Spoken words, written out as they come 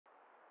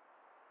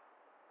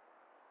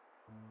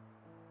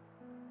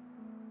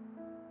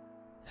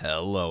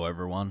Hello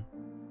everyone,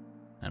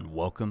 and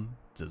welcome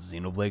to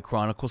Xenoblade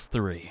Chronicles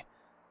 3,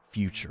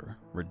 Future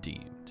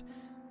Redeemed.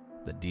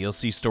 The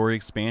DLC story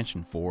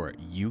expansion for,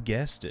 you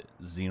guessed it,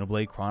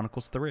 Xenoblade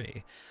Chronicles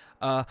 3.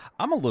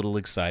 I'm a little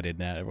excited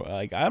now.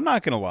 Like, I'm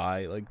not gonna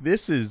lie, like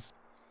this is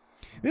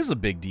a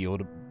big deal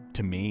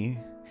to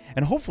me,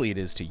 and hopefully it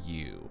is to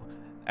you.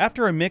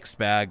 After a mixed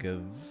bag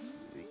of,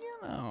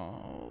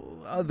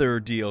 other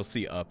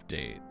DLC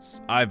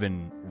updates, I've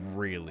been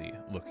really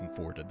looking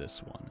forward to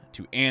this one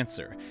to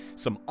answer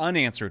some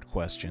unanswered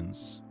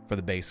questions for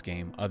the base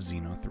game of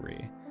Xeno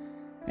 3.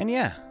 And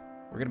yeah,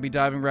 we're going to be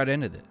diving right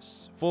into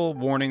this. Full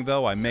warning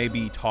though, I may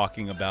be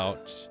talking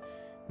about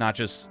not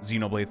just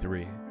Xenoblade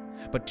 3,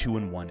 but 2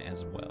 and 1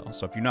 as well.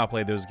 So if you've not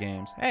played those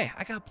games, hey,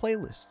 I got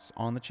playlists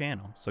on the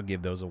channel, so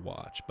give those a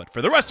watch. But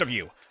for the rest of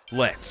you,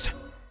 let's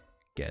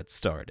get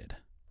started.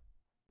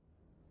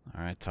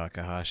 All right,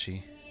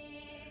 Takahashi.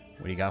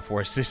 What do you got for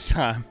us this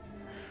time?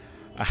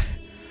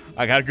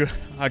 I got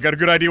a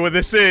good idea what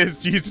this is.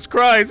 Jesus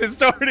Christ, it's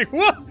starting.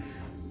 What?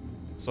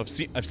 So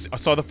I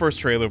saw the first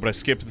trailer, but I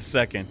skipped the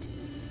second.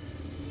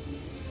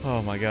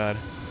 Oh my god.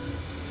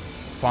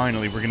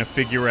 Finally, we're gonna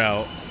figure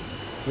out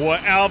what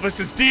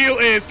Alvis's deal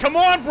is. Come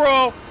on,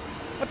 bro.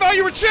 I thought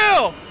you were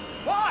chill.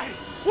 Why?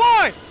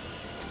 Why?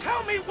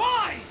 Tell me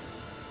why.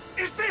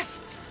 Is this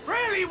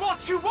really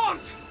what you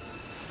want?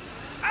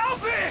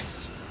 Alvis!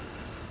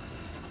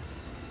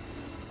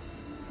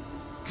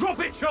 Drop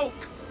it, Shulk!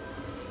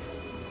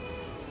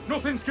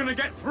 Nothing's gonna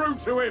get through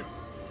to him!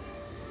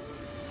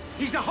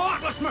 He's a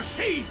heartless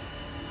machine!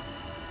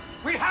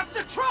 We have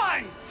to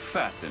try!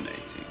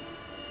 Fascinating.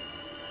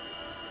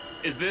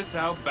 Is this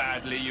how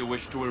badly you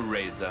wish to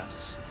erase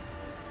us?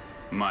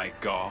 My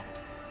god.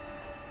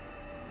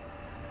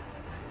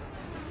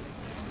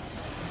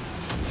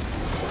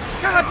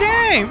 God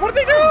dang! What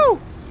did they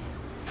do?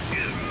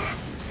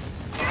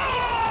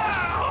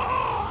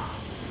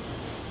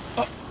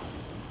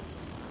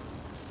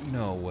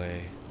 No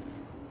way.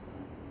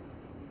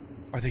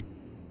 Are they...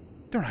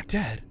 They're not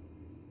dead.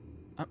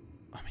 I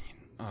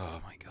mean, oh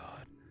my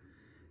god.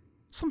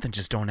 Something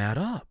just don't add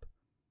up.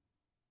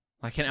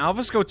 Like, can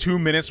Alvis go 2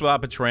 minutes without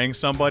betraying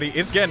somebody?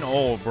 It's getting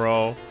old,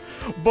 bro.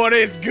 But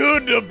it's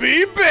good to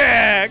be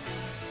back!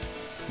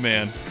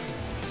 Man.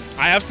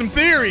 I have some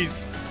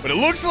theories. But it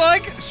looks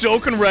like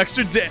Shulk and Rex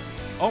are dead.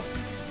 Oh.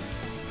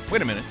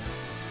 Wait a minute.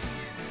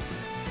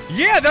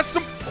 Yeah, that's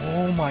some...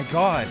 Oh my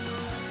god.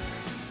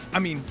 I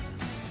mean...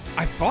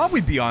 I thought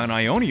we'd be on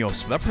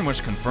Aionios, but that pretty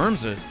much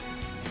confirms it.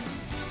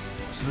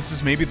 So this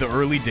is maybe the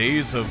early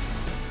days of,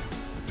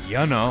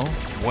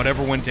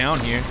 whatever went down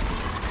here.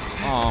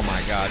 Oh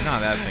my god, not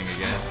that thing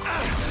again.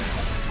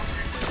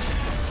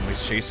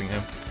 Somebody's chasing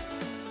him.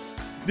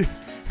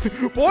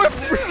 Boy,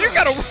 you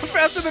gotta run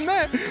faster than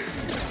that!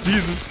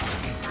 Jesus.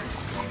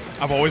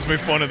 I've always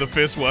made fun of the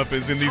fist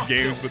weapons in these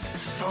games, but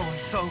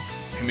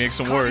it makes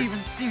them work. Can't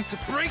even seem to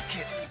break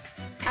it.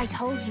 I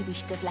told you we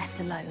should have left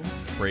alone.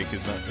 Break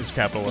is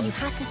capital But R. you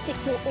had to stick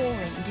your oar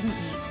in, didn't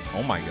you?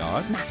 Oh my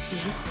god. Mathew.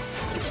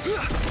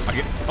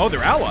 Oh,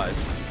 they're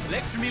allies.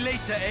 Lecture me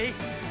later, eh?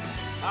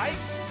 Aye?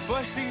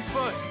 First things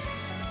first.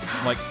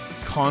 Like,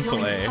 console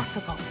You're A.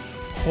 impossible.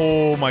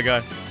 Oh my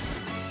god.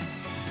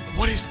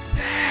 What is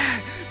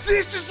that?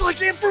 This is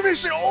like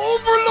information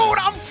overload.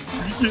 I'm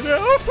freaking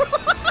out.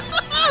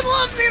 I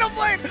love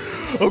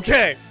Xenoblade.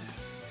 Okay.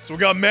 So we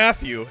got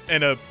Mathew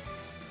and a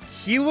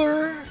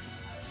healer.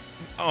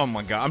 Oh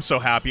my god, I'm so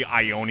happy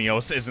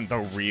Aionios isn't the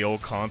real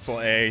console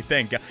A.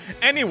 Thank god.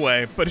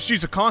 Anyway, but if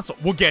she's a console,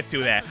 we'll get to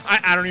that.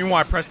 I don't even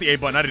want to press the A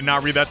button. I did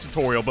not read that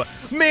tutorial, but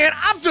man,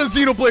 I've done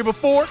Xenoblade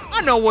before.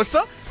 I know what's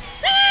up.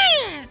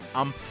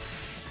 I'm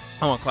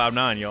on Cloud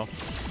 9, yo.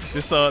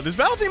 This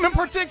battle theme in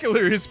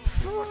particular is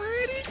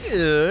pretty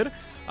good.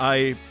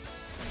 I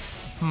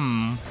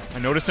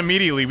notice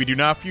immediately we do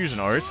not fusion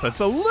arts.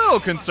 That's a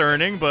little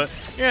concerning, but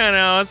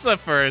it's the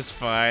first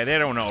fight. They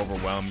don't want to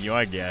overwhelm you.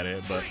 I get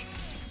it, but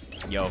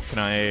yo, can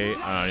I don't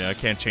know, I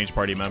can't change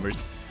party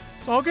members.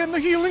 I'll get in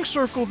the healing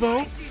circle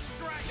though.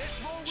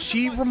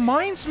 She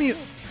reminds me,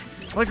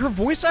 like her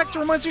voice actor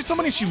reminds me of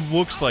somebody. She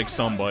looks like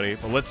somebody,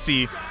 but let's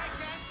see.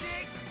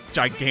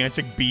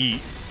 Gigantic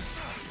beat.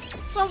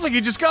 Sounds like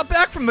you just got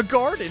back from the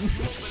garden.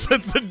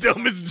 That's the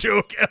dumbest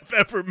joke I've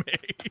ever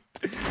made.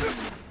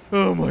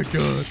 Oh my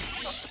god.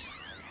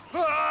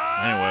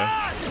 Anyway.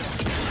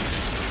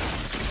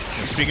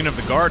 Speaking of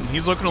the garden,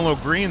 he's looking a little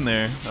green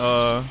there.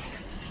 I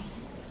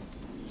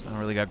don't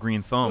really got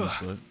green thumbs,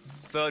 but...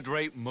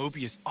 Third-rate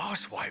Mobius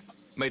arsewipe.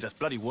 Made us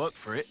bloody work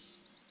for it.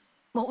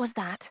 What was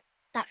that?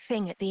 That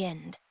thing at the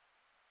end?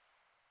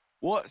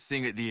 What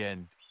thing at the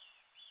end?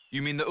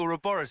 You mean the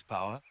Ouroboros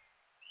power?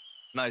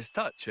 Nice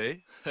touch, eh?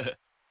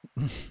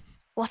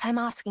 What I'm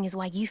asking is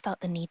why you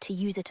felt the need to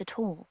use it at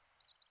all.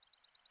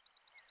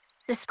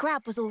 The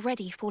scrap was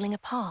already falling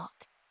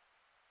apart.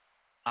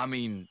 I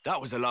mean, that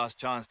was the last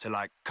chance to,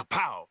 like,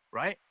 kapow,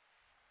 right?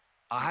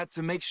 I had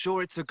to make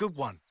sure it's a good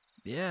one.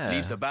 Yeah.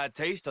 Leaves a bad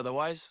taste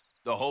otherwise.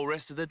 The whole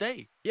rest of the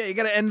day. Yeah, you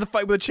gotta end the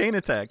fight with a chain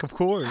attack, of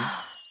course.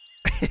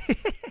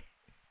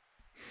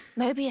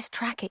 Mobius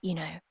track it, you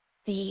know.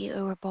 The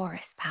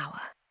Ouroboros power.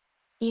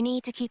 You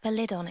need to keep a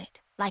lid on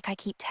it, like I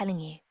keep telling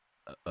you.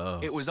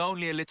 It was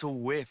only a little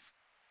whiff.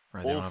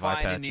 Right, they don't All have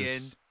eye fine in the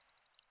patches. end.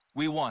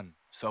 We won,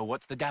 so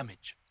what's the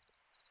damage?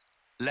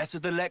 Less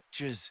of the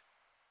lectures.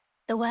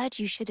 The word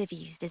you should have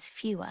used is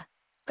fewer.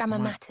 Grammar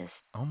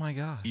matters. Oh my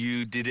god.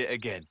 You did it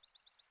again.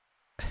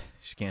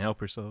 She can't help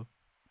herself.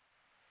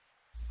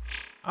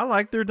 I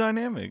like their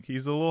dynamic.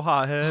 He's a little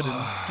hothead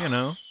and, you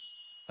know.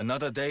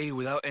 Another day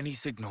without any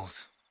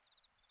signals.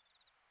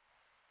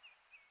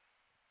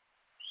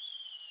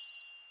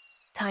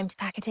 Time to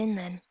pack it in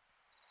then.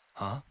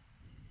 Huh?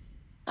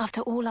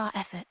 After all our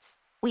efforts,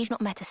 we've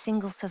not met a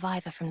single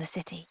survivor from the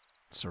city.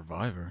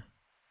 Survivor?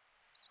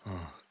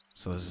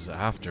 So this is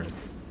after.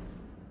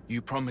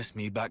 You promised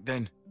me back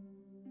then,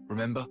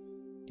 remember?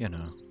 You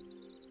know.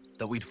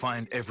 That we'd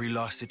find every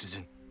last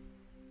citizen.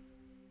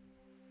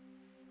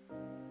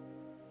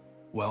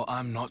 Well,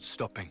 I'm not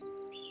stopping.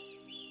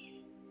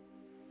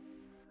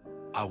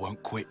 I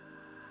won't quit.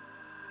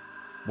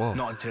 Whoa.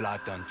 Not until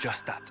I've done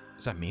just that.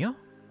 Is that Mio?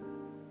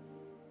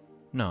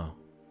 No.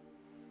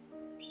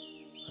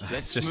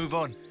 Let's Just- move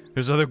on.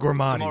 There's other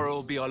gourmands. Tomorrow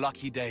will be our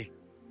lucky day.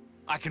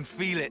 I can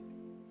feel it.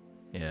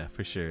 Yeah,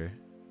 for sure.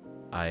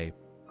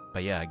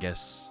 But yeah, I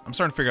guess I'm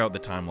starting to figure out the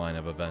timeline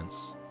of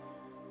events.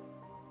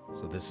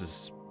 So this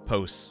is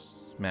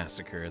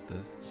post-massacre at the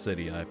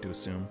city, I have to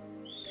assume.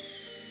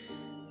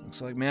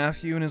 Looks like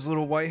Mathew and his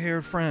little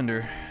white-haired friend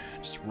are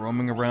just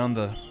roaming around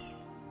the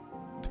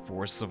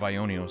forests of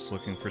Aionios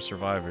looking for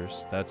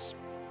survivors. That's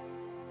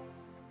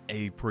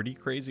a pretty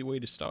crazy way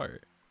to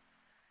start.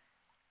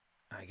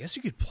 I guess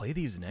you could play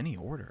these in any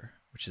order,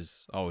 which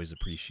is always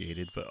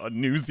appreciated, but a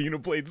new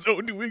Xenoblade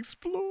Zone to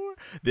explore.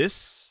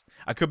 This,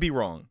 I could be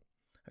wrong.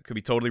 I could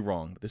be totally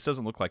wrong, but this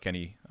doesn't look like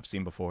any I've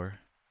seen before.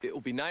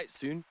 It'll be night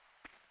soon.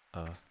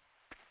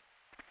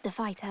 The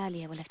fight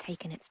earlier will have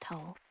taken its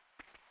toll.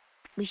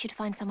 We should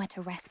find somewhere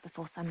to rest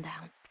before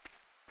sundown.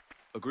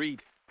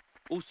 Agreed.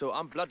 Also,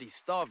 I'm bloody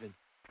starving.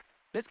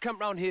 Let's camp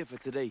round here for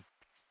today.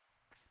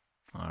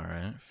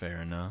 Alright, fair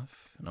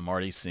enough. And I'm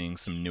already seeing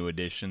some new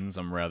additions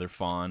I'm rather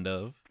fond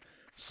of.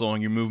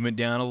 Slowing your movement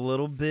down a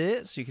little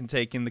bit so you can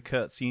take in the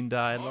cutscene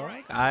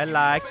dialogue. I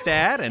like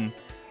that, and...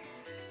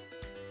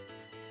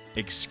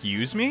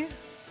 Excuse me?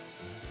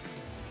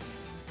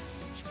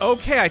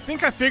 Okay, I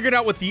think I figured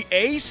out what the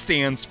A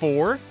stands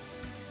for.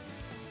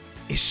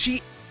 Is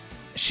she...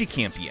 She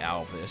can't be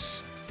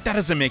Alvis. That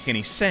doesn't make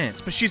any sense,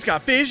 but she's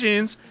got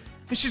visions,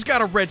 and she's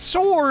got a red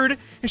sword,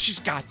 and she's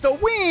got the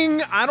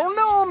wing. I don't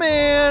know,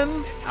 man.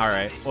 All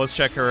right, let's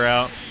check her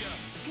out.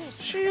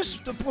 She is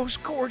the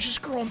most gorgeous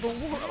girl in the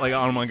world. Like,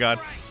 oh my god.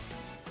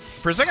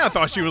 For a second, I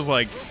thought she was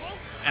like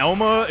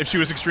Elma if she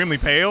was extremely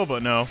pale,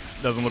 but no,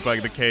 doesn't look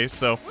like the case.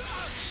 So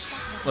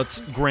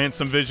let's grant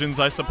some visions,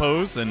 I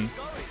suppose. And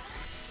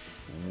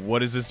what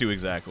does this do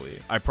exactly?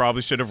 I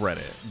probably should have read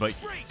it, but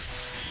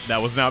that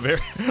was not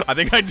very... I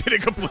think I did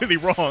it completely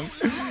wrong.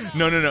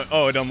 No.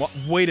 Oh, it unlocked...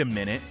 Wait a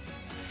minute.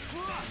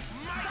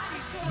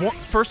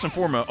 First and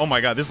foremost... Oh my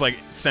god, this is like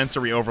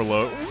sensory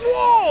overload.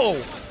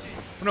 Whoa!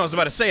 No, I was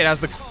about to say, it has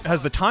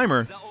the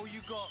timer.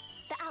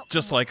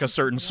 Just like a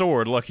certain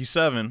sword, Lucky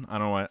 7. I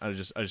don't know why, I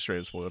just straight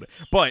up spoiled it.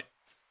 But...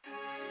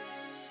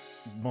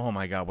 Oh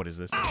my god, what is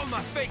this? Ow,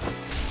 my face!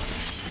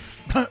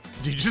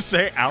 Did you just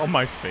say, ow,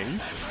 my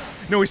face?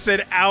 No, he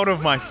said, out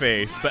of my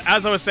face. But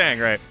as I was saying,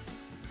 right...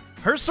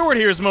 Her sword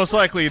here is most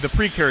likely the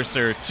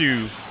precursor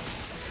to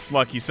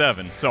Lucky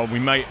 7, so we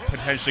might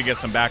potentially get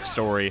some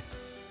backstory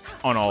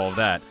on all of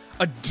that.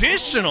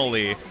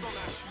 Additionally,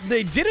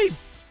 they did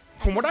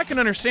from what I can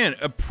understand,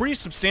 a pretty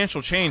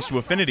substantial change to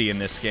Affinity in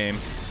this game.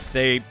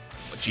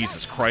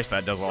 Jesus Christ,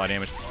 that does a lot of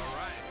damage.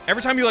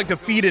 Every time you, like,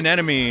 defeat an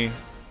enemy,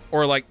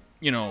 or, like,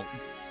 you know,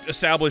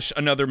 establish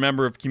another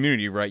member of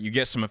community, right, you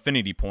get some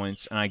affinity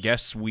points, and I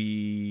guess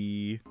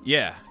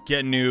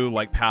get new,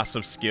 like,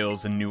 passive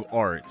skills and new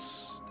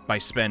arts by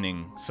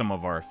spending some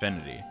of our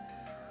affinity.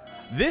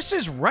 This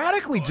is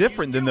radically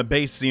different than the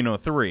base Xeno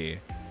 3.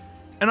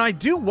 And I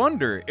do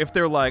wonder if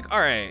they're like, all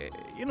right,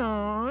 you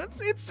know,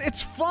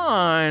 it's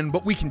fun,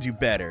 but we can do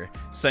better,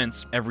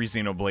 since every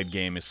Xenoblade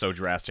game is so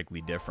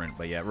drastically different.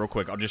 But yeah, real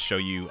quick, I'll just show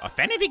you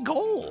Affinity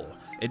Goal.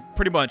 It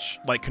pretty much,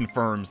 like,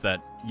 confirms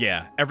that,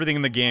 yeah, everything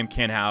in the game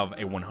can have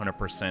a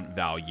 100%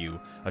 value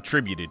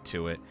attributed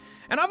to it.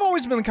 And I've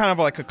always been kind of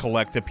like a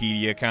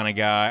Collectopedia kind of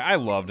guy. I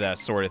love that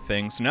sort of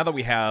thing. So now that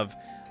we have,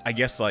 I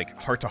guess, like,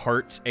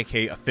 heart-to-heart,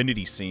 aka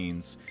affinity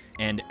scenes,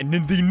 and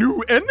the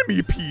new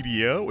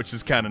Enemypedia, which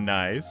is kind of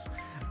nice.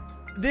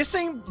 This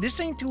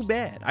ain't too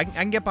bad. I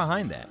can get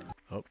behind that.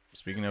 Oh,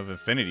 speaking of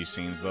affinity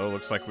scenes, though,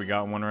 looks like we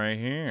got one right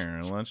here.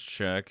 Let's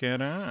check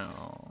it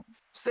out.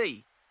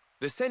 Say,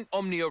 the Saint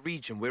Omnia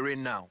region we're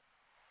in now,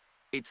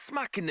 it's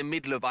smack in the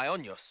middle of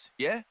Aionios,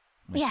 yeah?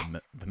 Like Yes.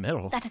 the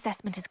middle. That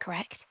assessment is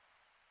correct.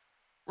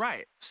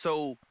 Right,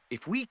 so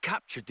if we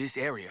captured this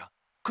area,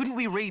 couldn't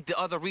we raid the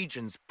other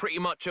regions pretty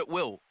much at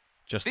will?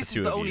 Just This the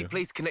two is the of only you.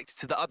 place connected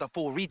to the other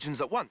 4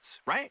 regions at once,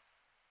 right?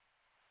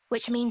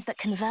 Which means that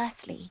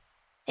conversely,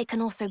 it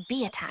can also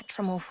be attacked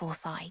from all four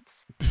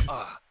sides.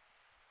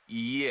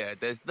 Yeah,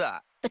 there's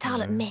that. But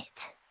I'll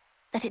admit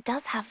that it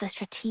does have the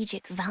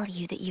strategic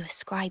value that you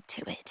ascribe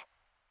to it.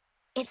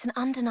 It's an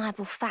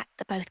undeniable fact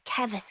that both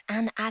Kevis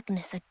and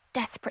Agnes are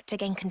desperate to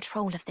gain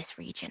control of this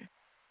region.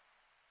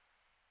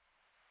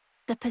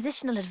 The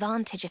positional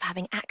advantage of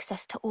having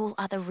access to all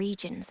other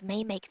regions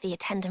may make the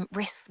attendant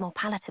risks more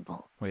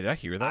palatable. Wait, did I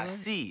hear that?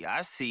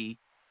 I see.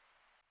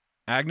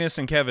 Agnes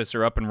and Kevis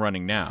are up and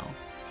running now.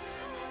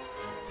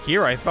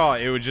 Here I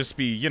thought it would just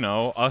be, you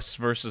know, us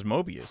versus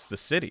Mobius, the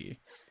city.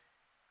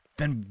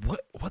 Then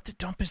what the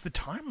dump is the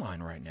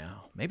timeline right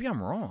now? Maybe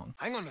I'm wrong.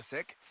 Hang on a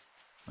sec.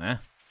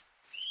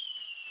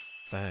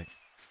 Heck.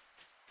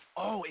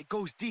 Oh, it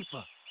goes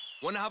deeper.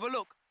 Wanna have a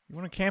look? You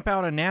want to camp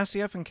out a nasty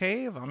effing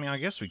cave? I mean, I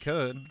guess we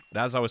could.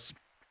 But as I was...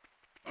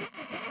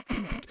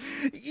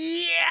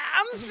 yeah,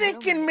 I'm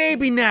thinking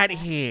maybe not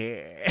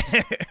here.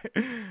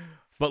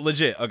 But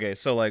legit, okay,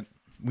 so, like,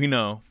 we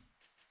know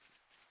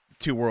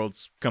 2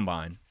 worlds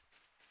combined.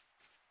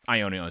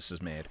 Aionios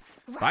is made.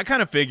 But I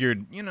kind of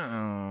figured, you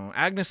know,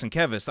 Agnes and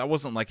Kevis, that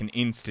wasn't like an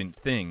instant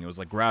thing. It was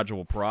like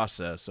gradual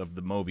process of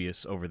the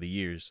Mobius over the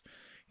years.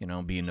 You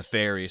know, being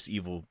nefarious,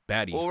 evil,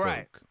 baddie All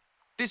right. folk.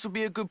 This will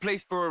be a good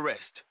place for a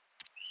rest.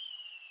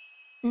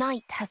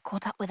 Night has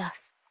caught up with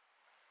us.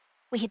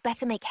 We had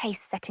better make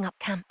haste setting up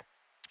camp.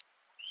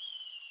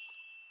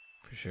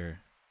 For sure.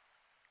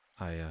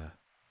 Yeah,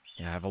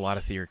 I have a lot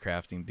of theory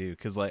crafting to do.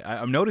 Because, like,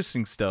 I'm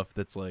noticing stuff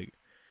that's like,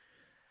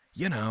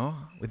 you know,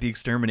 with the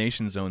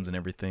extermination zones and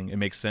everything, it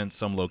makes sense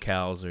some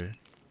locales are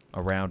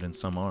around and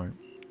some aren't.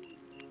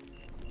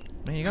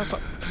 Man, you got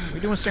what are you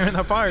doing staring at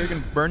that fire? You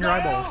can burn your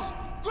eyeballs.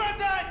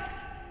 Granddad!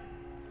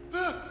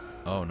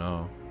 Oh,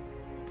 no.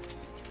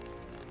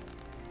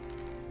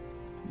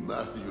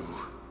 Mathew,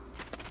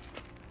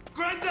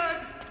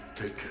 Granddad!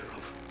 take care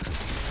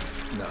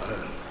of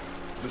Noel,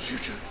 the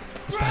future.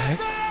 What the heck?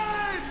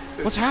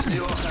 What's happening?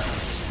 Your hands.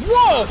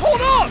 Whoa,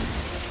 hold up!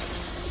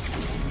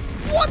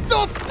 What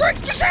the frick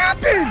just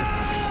happened?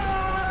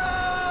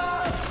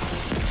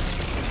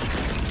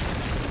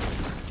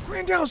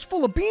 Granddad was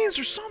full of beans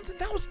or something.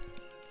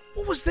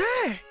 What was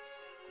that?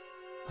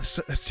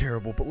 That's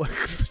terrible, but like,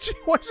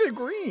 why is it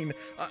green?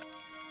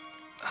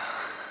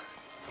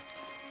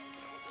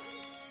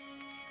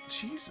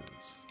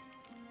 Jesus.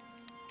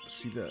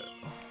 See that?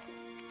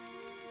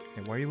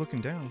 Hey, why are you looking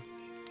down?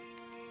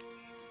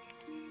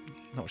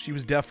 No, she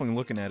was definitely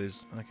looking at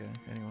his... Okay,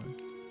 anyway.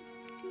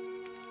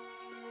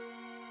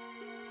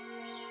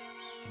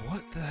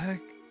 What the heck?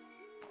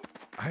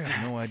 I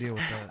have no idea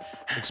what that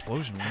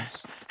explosion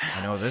was.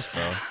 I know this,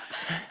 though.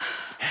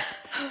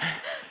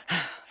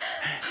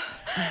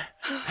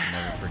 I'll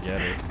never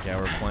forget it.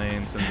 Gower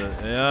planes and the...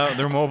 Yeah,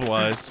 they're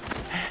mobilized.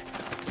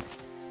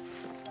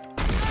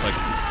 It's like...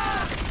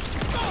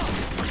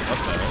 What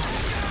the hell?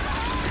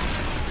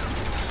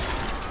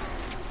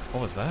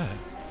 What was that?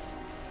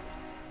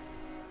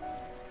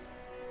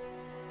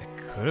 It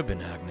could have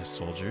been Agnes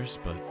soldiers,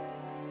 but...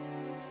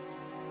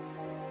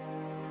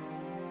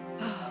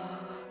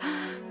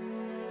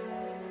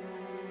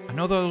 I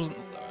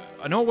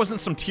know it wasn't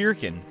some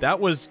Tyrkin. That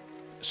was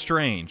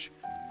strange.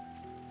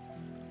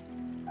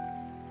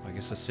 I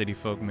guess the city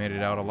folk made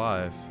it out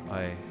alive.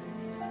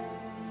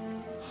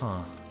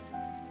 Huh.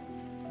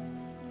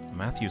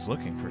 Mathew's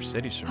looking for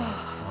city survival.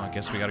 Well, I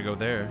guess we gotta go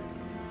there.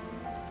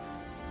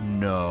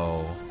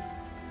 No.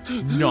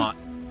 Not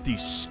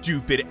these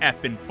stupid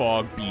effing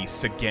fog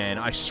beasts again.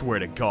 I swear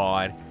to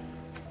God.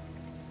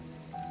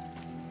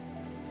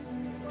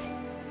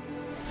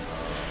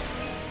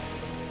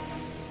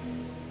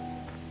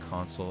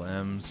 Console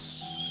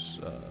M's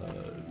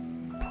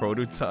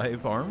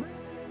prototype armor?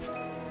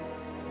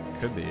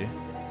 Could be.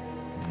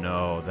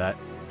 No, that...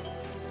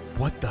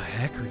 What the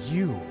heck are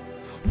you?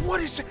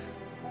 What is it?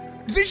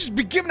 They just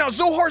be giving out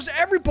Zohars to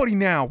everybody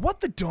now. What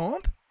the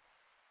dump?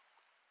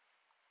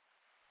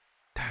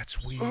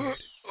 That's weird.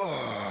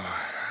 Well,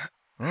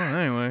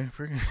 anyway.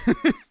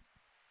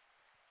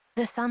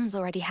 The sun's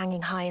already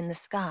hanging high in the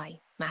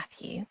sky,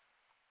 Mathew.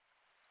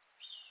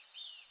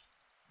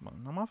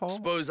 Not my fault.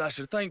 Suppose I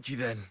should thank you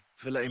then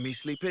for letting me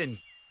sleep in.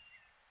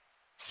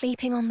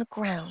 Sleeping on the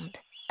ground.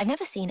 I've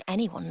never seen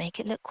anyone make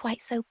it look quite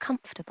so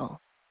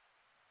comfortable.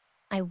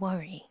 I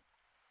worry.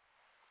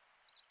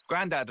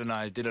 Grandad and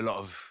I did a lot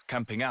of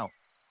camping out.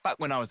 Back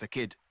when I was a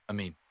kid, I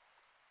mean.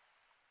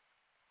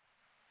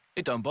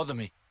 It don't bother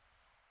me.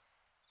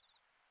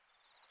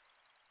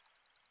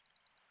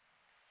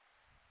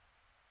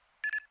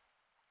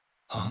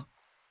 Huh?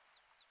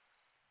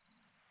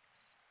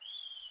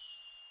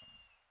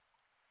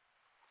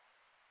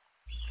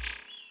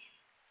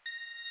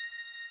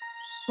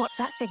 What's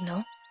that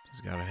signal?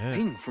 He's got a hit.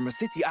 Ping from a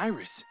city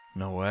iris.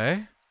 No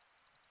way.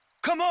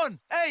 Come on,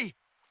 hey!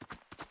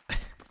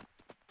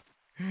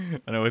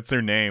 I know it's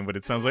her name, but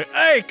it sounds like,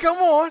 hey, come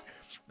on!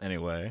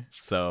 Anyway,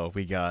 so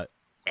we got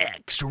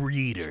X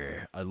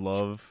Reader. I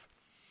love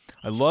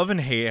and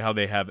hate how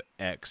they have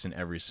X in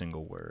every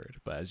single word.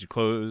 But as you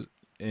close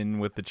in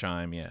with the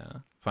chime, yeah.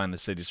 Find the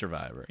city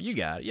survivor. You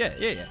got it.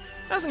 Yeah.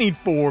 Doesn't need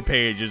 4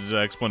 pages of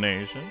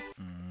explanation.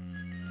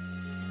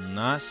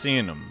 Not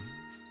seeing him.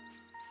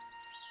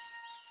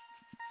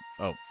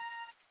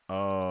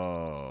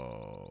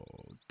 Oh,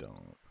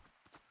 don't.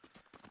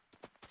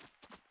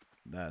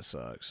 That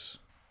sucks.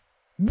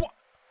 What?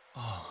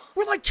 Oh.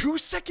 We're like 2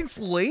 seconds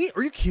late?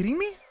 Are you kidding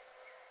me?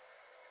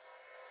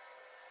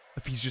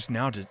 If he's just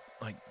now just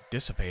like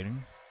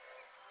dissipating.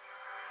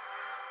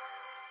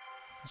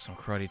 That's some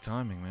cruddy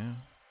timing, man.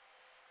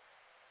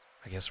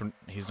 I guess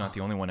he's not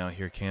the only one out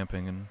here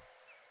camping and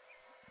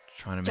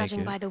trying to make it.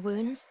 Judging by the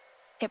wounds,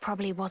 it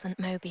probably wasn't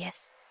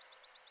Mobius.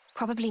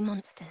 Probably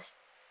monsters.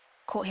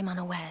 Caught him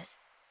unawares.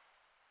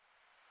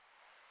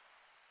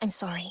 I'm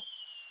sorry.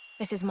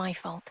 This is my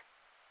fault.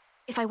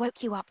 If I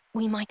woke you up,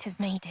 we might have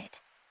made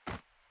it.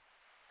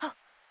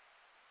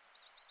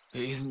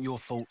 It isn't your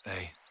fault,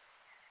 eh?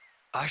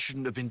 I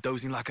shouldn't have been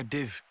dozing like a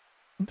div.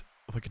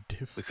 Like a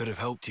div? We could have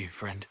helped you,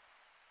 friend.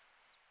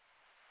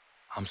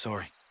 I'm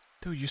sorry.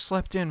 Dude, you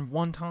slept in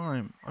 1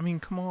 time. I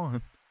mean, come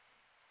on.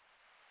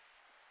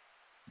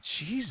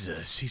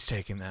 Jesus, he's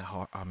taking that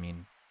hard. I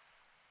mean,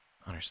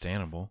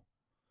 understandable.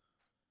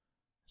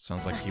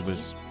 Sounds like he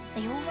was...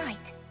 Are you alright?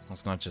 Well,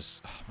 it's not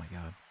just... Oh, my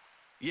God.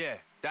 Yeah,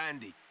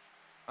 dandy.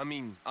 I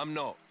mean, I'm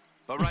not.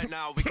 But right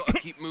now, we gotta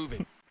keep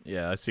moving.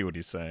 Yeah, I see what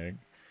he's saying.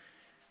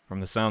 From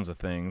the sounds of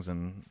things,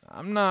 and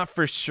I'm not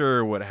for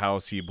sure what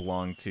house he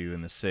belonged to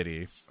in the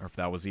city, or if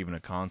that was even a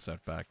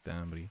concept back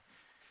then, but he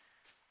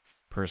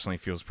personally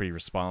feels pretty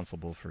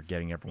responsible for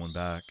getting everyone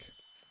back.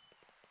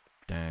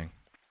 Dang.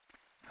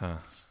 Huh.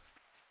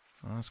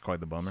 Well, that's quite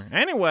the bummer.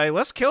 Anyway,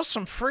 let's kill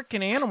some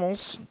freaking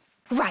animals.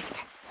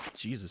 Right.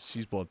 Jesus,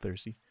 she's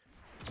bloodthirsty.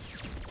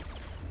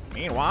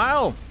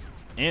 Meanwhile,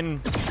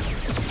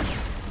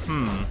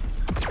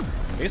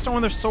 based on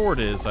where their sword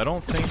is, I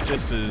don't think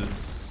this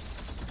is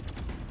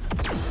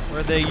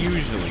where they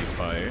usually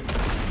fight.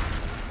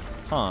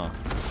 Huh.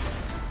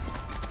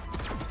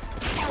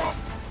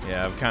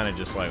 Yeah, I'm kind of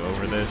just like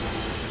over this.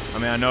 I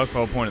mean, I know it's the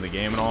whole point of the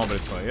game and all, but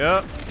it's like,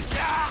 yep.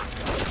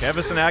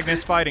 Kevis and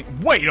Agnes fighting.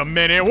 Wait a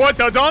minute, what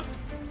the dump?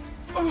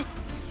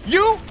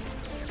 You?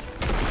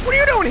 What are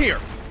you doing here?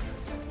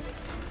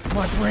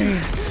 My brain,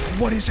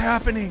 what is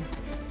happening?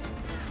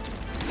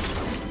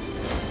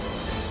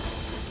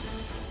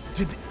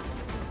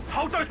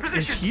 Hold those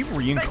positions. Is he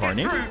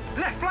reincarnated?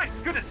 Left flank's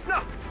good as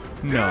snuff.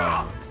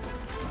 No.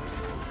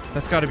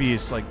 That's got to be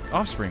his, like,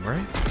 offspring,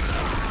 right?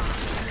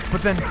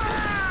 But then...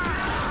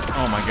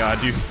 Oh my god,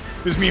 dude.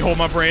 This is me holding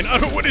my brain. I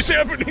don't know what is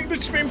happening. The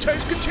spam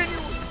tags continue.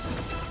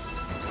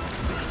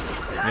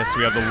 Yes,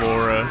 we have the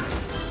Laura.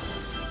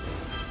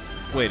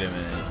 Wait a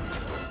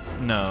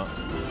minute. No.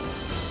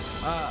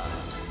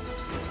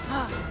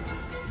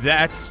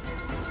 That's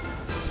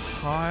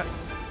hot.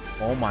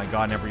 Oh my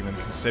god, never even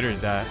considered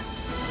that.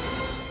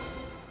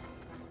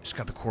 Just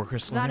got the core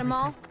crystal. Got them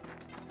all?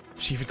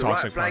 Chief of The right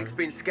Toxic flank's Power.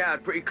 been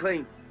scoured pretty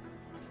clean.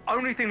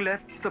 Only thing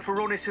left is the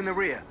Pharaonis in the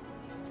rear.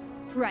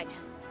 Right.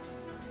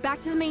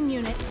 Back to the main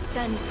unit,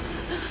 then...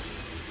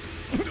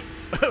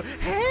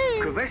 Hey!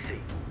 Kavesi.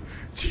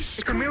 Jesus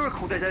It's Christ. a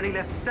miracle there's any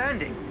left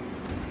standing.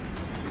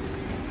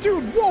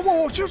 Dude,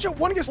 whoa, chill.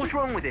 One against What's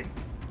wrong with him?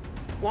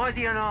 Why is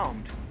he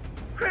unarmed?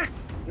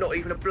 Not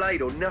even a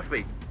blade or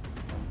nothing.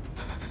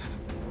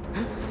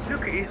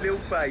 Look at his little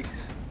face.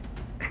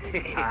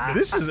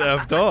 This is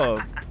effed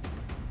up.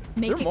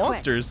 Make They're it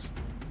monsters.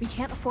 quick. We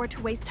can't afford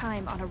to waste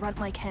time on a runt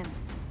like him.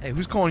 Hey,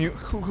 who's calling you?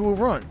 Who will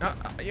run?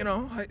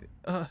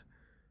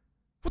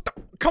 What the?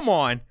 Come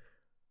on.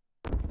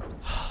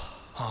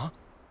 Huh?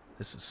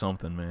 This is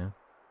something, man.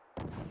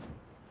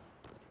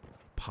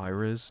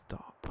 Pyra's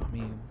dog. I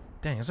mean,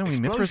 dang, isn't we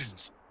Mithras?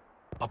 Explosions.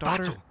 A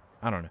Daughter? battle.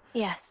 I don't know.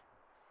 Yes.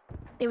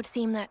 It would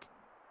seem that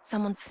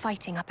someone's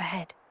fighting up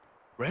ahead.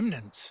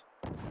 Remnants.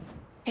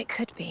 It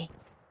could be.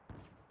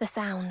 The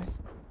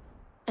sounds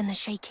and the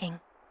shaking.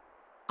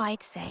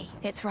 I'd say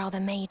it's rather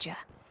major.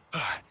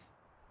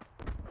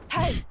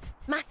 Hey,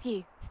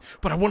 Mathew,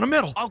 But I want a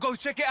medal. I'll go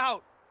check it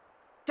out.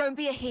 don't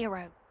be a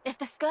hero. If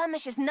the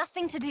skirmish has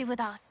nothing to do with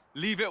us.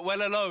 Leave it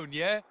well alone,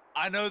 yeah?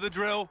 I know the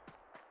drill.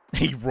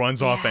 He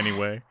runs off Yeah.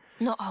 anyway.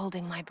 Not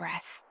holding my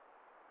breath.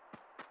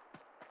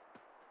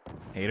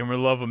 Hate him or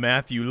love him,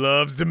 Mathew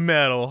loves the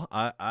medal.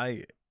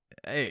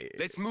 Hey,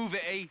 Let's move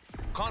it, eh?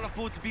 Can't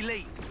afford to be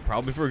late.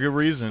 probably for a good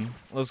reason.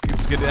 Let's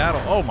get that.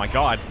 Oh my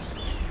god.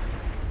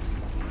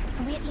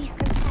 Can we at least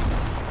go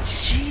together?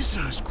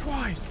 Jesus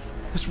Christ.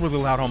 It's really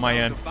loud on my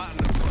end. The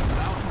battle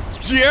has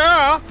got loud.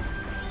 Yeah!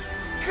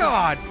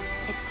 God.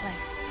 It's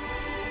close.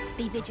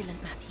 Be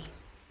vigilant, Mathew.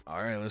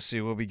 All right, let's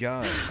see what we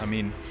got. I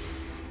mean,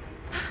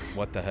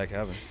 what the heck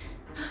happened?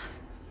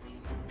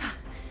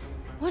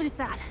 What is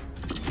that?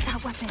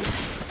 That weapon.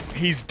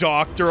 He's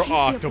Dr. Can't be a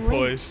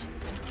Octopus.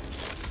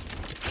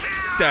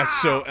 That's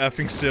so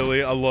effing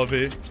silly. I love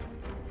it.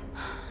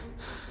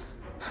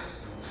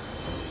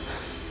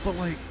 But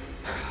like...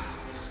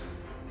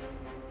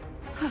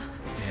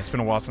 Yeah, it's been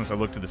a while since I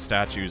looked at the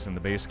statues in the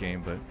base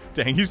game, but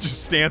dang, he's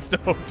just stanced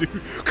up,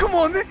 dude. Come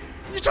on,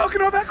 you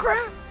talking all that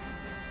crap?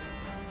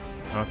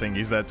 I don't think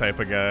he's that type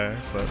of guy,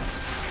 but...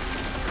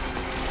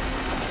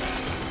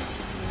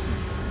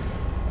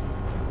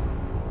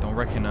 Don't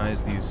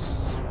recognize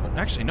these...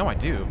 Actually, no, I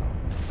do.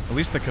 At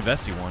least the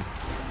Kavesi one.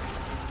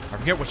 I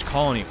forget which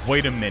colony.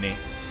 Wait a minute.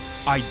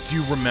 I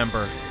do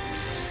remember.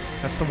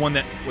 That's the one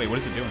that... Wait, what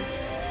is it doing?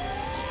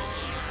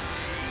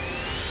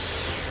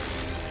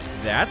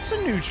 That's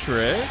a new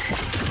trick.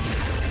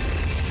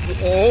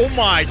 Oh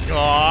my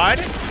god!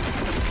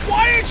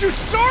 Why didn't you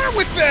start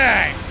with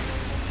that?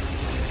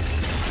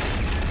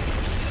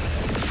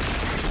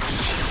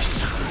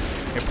 Jeez.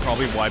 It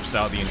probably wipes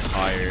out the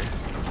entire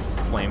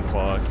flame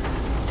clock.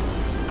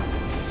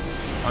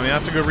 I mean,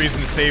 that's a good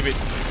reason to save it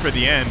for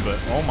the end, but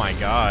oh my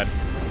god.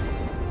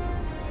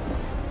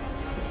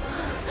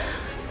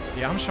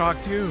 Yeah, I'm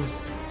shocked too.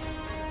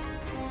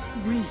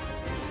 We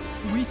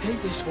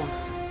take this one.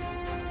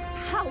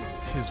 How?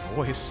 His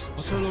voice.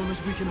 So long as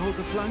we can hold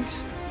the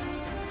flanks,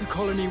 the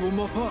colony will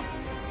mop up.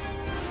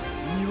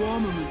 New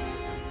armament.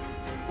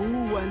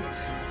 All went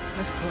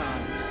as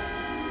planned.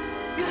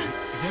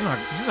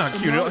 He's not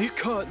cute at all.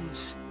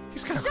 Curtains.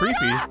 He's kind of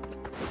creepy.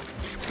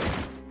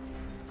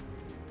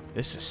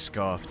 This is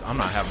scuffed. I'm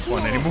not having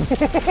fun anymore.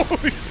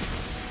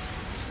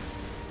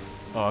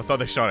 Oh, I thought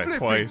they shot it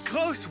twice.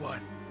 Close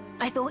one.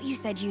 I thought you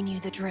said you knew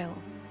the drill.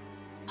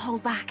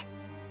 Hold back.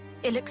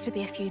 It looks to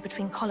be a feud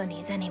between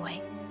colonies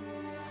anyway.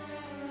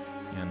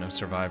 Yeah, no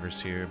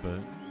survivors here, but...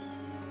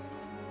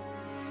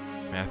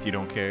 Mathew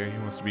don't care. He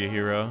wants to be a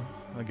hero.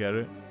 I get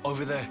it.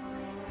 Over there.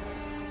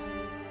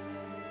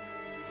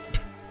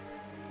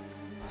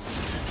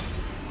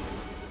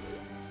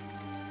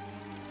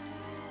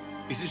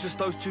 Is it just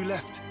those two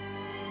left?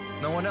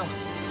 No one else?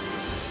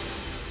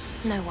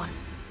 No one.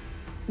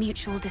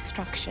 Mutual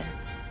destruction.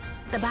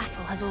 The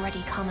battle has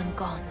already come and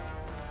gone.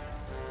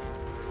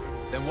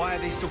 Then why are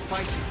they still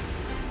fighting?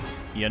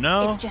 You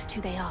know? It's just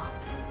who they are.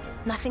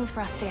 Nothing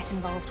for us to get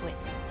involved with.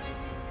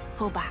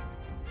 Pull back.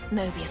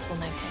 Mobius will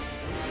notice.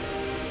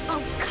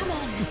 Oh, come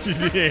on!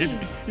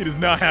 He does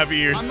not have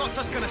ears. I'm not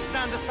just gonna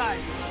stand aside.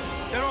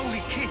 They're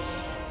only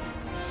kids.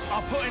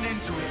 I'll put an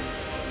end to it.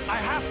 I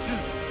have to.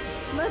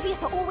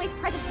 Mobius are always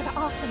present for the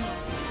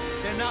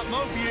aftermath. Then that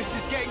Mobius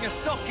is getting a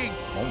socking.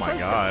 Oh my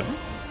god.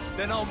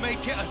 Then I'll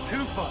make it a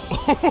twofer.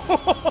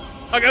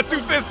 I got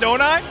two fists,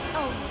 don't I?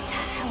 Oh, to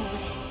hell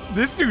with it.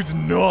 This dude's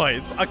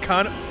nuts. I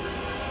kind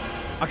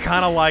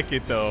of like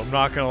it though. I'm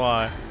not gonna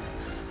lie.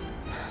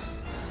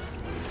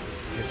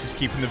 Guess he's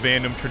keeping the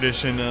Vandom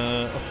tradition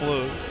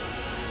afloat.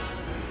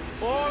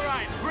 All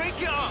right,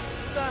 break it up.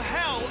 The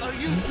hell are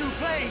you two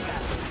playing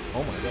at?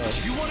 Oh my god.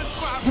 You want to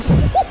scrap?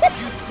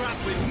 You scrap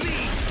with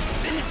me.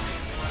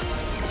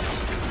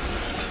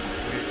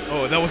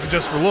 Oh, that wasn't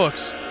just for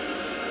looks. I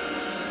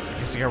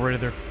guess he got rid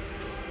of their...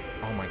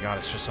 Oh my god,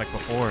 it's just like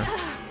before.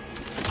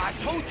 I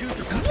told you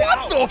to cut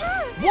What it the? out.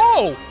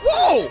 Whoa!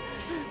 Whoa!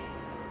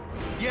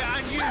 Yeah,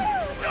 and you.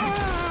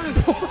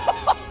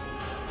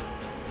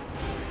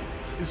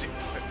 Is he...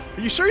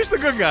 Are you sure he's the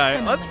good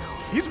guy?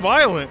 He's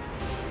violent.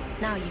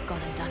 Now you've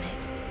gone and done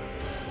it.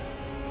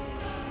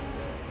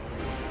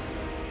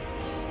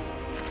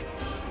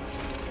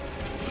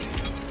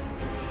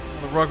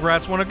 The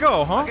Rugrats want to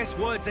go, huh? I guess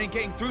words ain't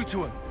getting through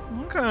to him.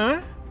 Okay.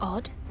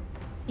 Odd.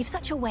 You've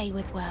such a way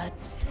with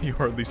words. You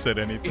hardly said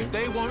anything. If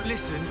they won't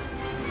listen,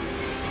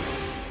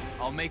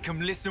 I'll make them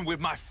listen with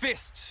my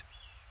fists.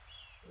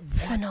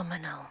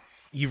 Phenomenal.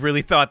 You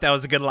really thought that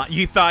was a good line.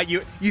 You thought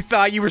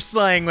you were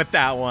slaying with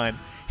that one.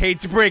 Hate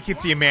to break it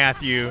to you,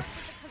 Mathew.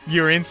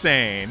 You're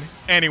insane.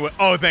 Anyway,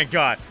 oh thank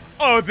God.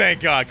 Oh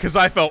thank God, because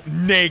I felt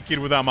naked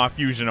without my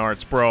fusion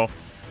arts, bro.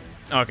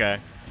 Okay.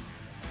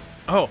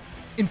 Oh,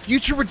 in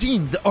Future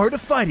Redeemed, the art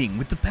of fighting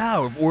with the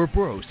power of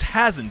Ouroboros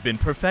hasn't been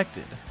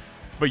perfected.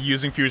 But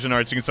using fusion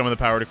arts, you can summon the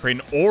power to create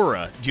an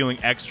aura, dealing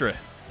extra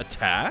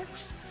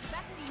attacks.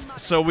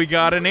 So we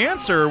got an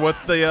answer what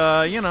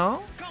the, you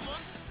know,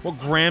 what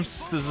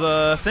Gramps'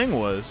 thing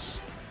was.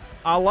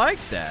 I like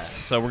that.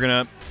 So we're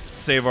gonna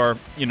save our,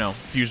 you know,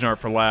 fusion art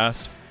for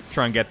last.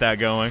 Try and get that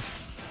going.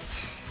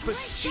 But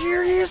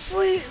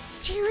seriously?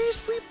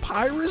 Seriously?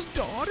 Pyra's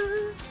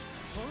daughter?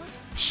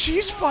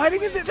 She's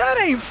fighting it? That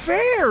ain't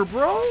fair,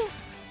 bro.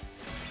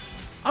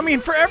 I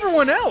mean, for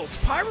everyone else,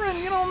 Pyra and,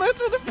 you know, they're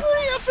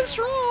pretty effing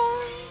strong.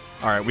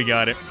 All right, we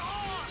got it.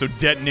 So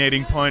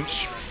detonating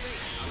punch.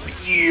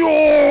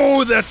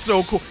 Yo, that's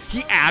so cool.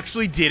 He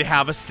actually did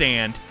have a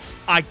stand.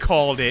 I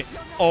called it.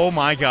 Oh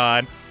my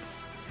God.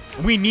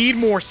 We need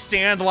more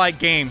stand-like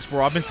games,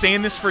 bro. I've been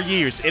saying this for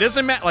years. It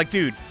doesn't matter. Like,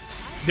 dude,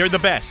 they're the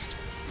best.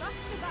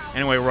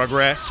 Anyway,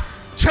 Rugrats,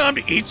 time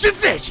to eat some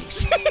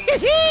veggies.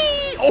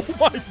 Oh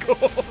my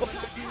God.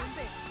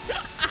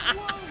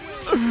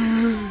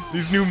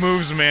 These new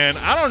moves, man.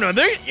 I don't know.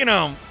 They, you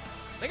know,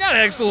 they got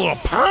an extra little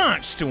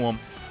punch to them.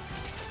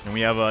 And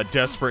we have a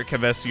desperate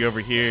Kavesi over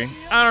here.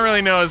 I don't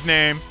really know his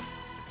name,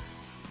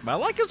 but I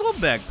like his little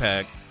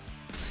backpack.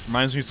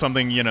 Reminds me of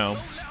something, you know,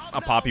 a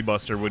Poppy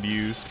Buster would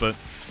use, but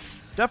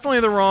definitely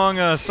the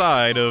wrong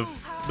side of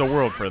the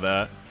world for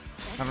that.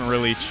 Haven't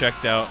really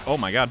checked out. Oh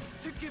my God.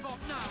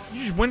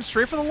 You just went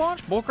straight for the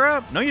launch?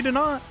 Bullcrap. No, you did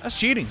not. That's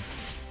cheating.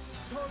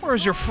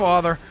 Where's your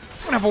father?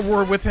 I'm gonna have a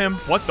word with him.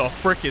 What the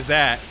frick is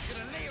that?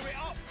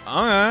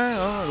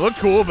 Alright, look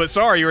cool, but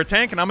sorry, you're a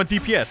tank and I'm a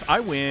DPS. I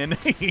win.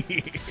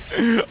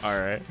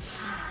 Alright.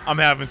 I'm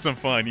having some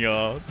fun,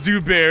 y'all.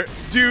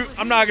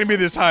 I'm not gonna be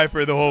this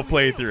hyper the whole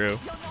playthrough.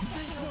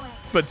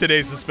 But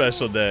today's a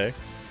special day.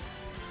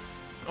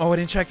 Oh, I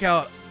didn't check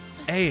out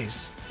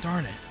A's.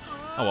 Darn it.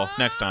 Oh well,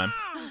 next time.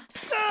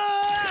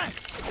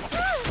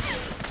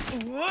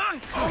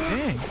 Oh,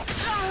 dang.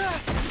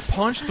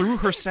 Punch through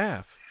her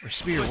staff. Or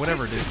spear,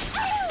 whatever it is.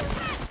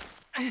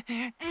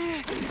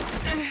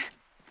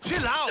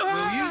 Chill out,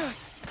 will you?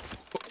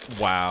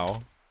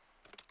 Wow.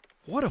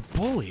 What a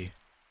bully.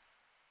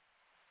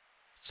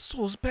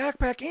 Stole his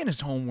backpack and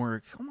his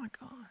homework. Oh my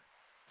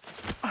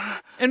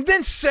god. And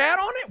then sat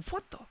on it?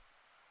 What the?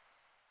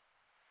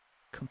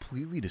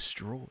 Completely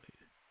destroyed.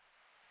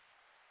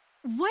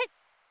 What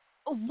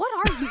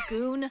are you,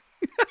 goon?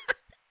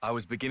 I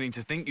was beginning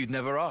to think you'd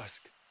never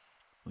ask.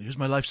 Well, here's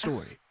my life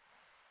story.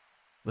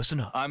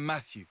 Listen up. I'm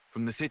Mathew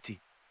from the city.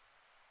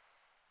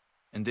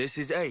 And this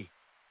is A.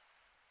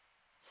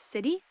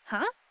 City?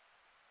 Huh?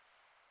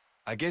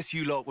 I guess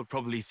you lot would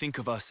probably think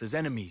of us as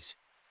enemies.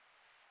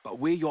 But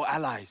we're your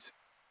allies.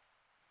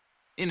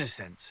 In a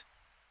sense.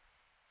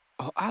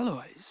 Our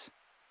allies?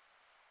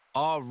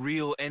 Our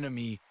real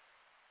enemy,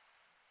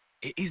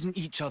 it isn't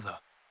each other.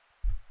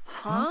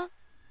 Huh?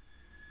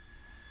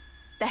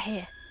 They're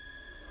here.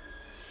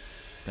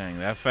 Dang,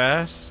 that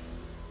fast?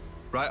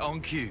 Right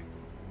on cue.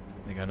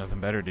 They got nothing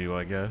better to do,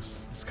 I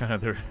guess. It's kind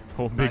of their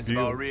whole big Nice of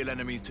deal. our real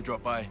enemies to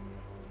drop by.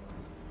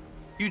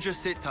 You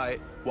just sit tight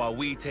while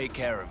we take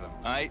care of them,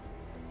 alright?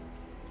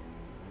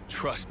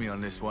 Trust me on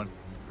this one.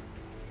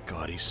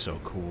 God, he's so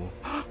cool.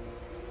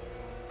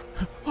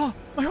 Oh,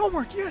 my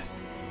homework, yes!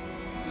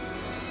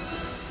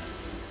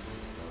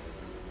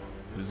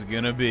 Who's it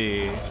gonna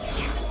be?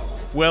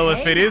 Well,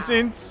 if it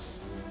isn't...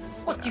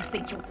 What do you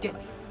think you're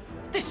doing?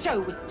 The show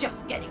was just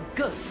getting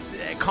good.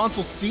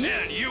 Console C?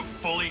 And you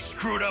fully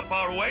screwed up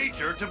our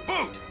wager to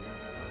boot.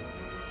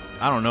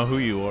 I don't know who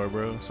you are,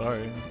 bro.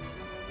 Sorry.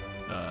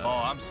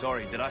 Oh, I'm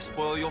sorry. Did I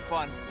spoil your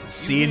fun?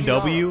 C and You really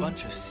W? are a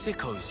bunch of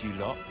sickos, you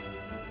lot.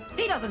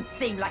 He doesn't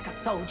seem like a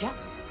soldier.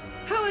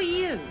 Who are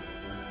you?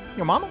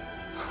 Your mama?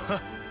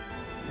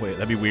 Wait,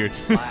 that'd be weird.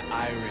 My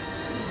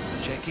iris.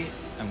 Check it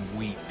and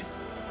weep.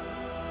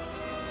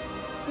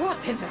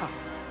 What in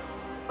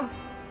the...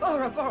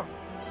 Ouroboros.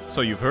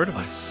 So you've heard of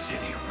A him?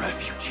 city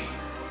refugee.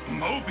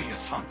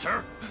 Mobius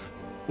Hunter.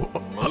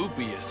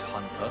 Mobius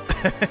Hunter?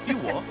 You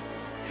what?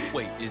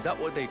 Wait, is that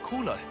what they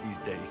call us these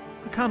days?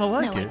 I kind of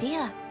like No it.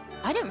 idea.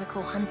 I don't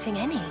recall hunting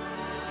any.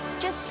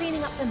 Just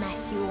cleaning up the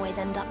mess you always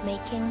end up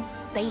making,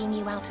 bailing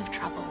you out of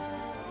trouble.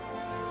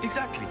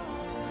 Exactly.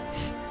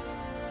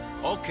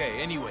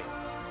 Okay, anyway.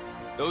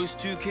 Those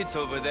two kids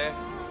over there,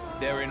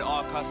 they're in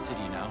our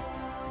custody now.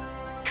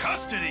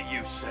 Custody,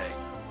 you say?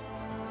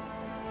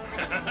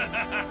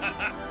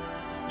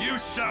 You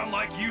sound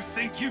like you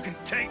think you can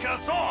take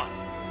us on.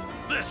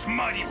 This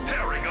mighty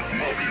pairing of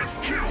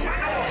Mobius 2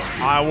 and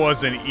all. I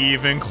wasn't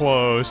even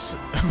close.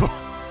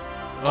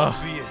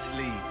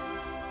 Obviously.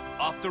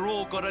 After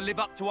all, gotta live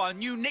up to our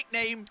new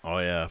nickname. Oh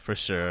yeah, for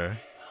sure.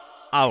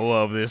 I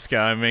love this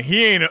guy, man.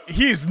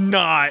 He's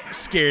not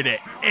scared of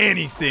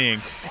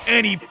anything.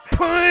 And he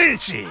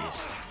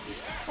punches.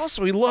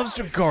 Also, he loves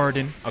to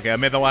garden. Okay, I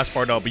made the last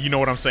part up, but you know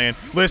what I'm saying.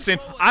 Listen,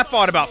 I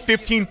fought about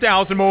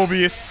 15,000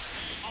 Mobius.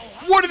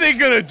 What are they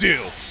gonna do?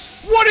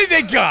 What do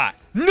they got?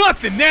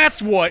 Nothing,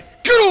 that's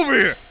what. Get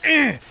over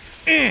here.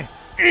 Is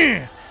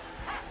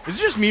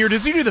it just me, or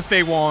does he do the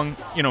Fei Wong,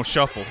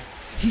 shuffle?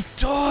 He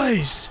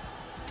does.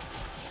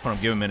 Hold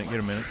on, give a minute.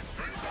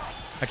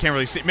 I can't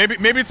really see.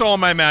 Maybe it's all in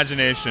my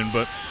imagination,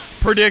 but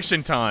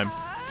prediction time.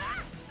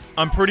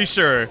 I'm pretty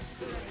sure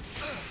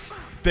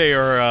they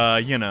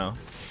are,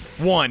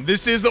 one.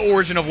 This is the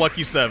origin of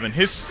Lucky 7.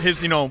 His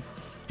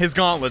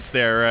gauntlets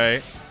there,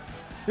 right?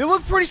 They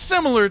look pretty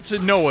similar to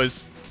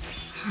Noah's,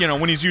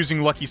 when he's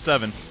using Lucky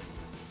 7.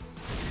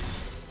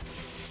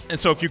 And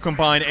so if you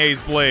combine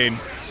A's blade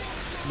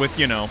with,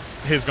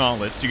 his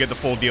gauntlets, you get the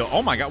full deal.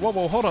 Oh my god,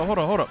 whoa, hold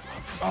up.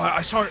 Oh,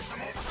 I saw it.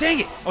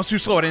 Dang it! I was too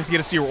slow. I didn't get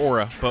to see her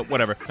aura, but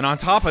whatever. And on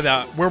top of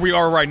that, where we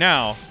are right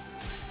now,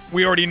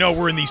 we already know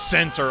we're in the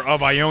center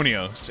of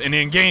Aionios. And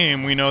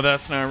in-game, we know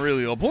that's not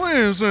really a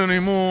place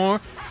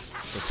anymore.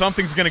 So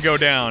something's gonna go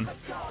down.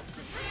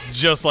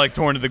 Just like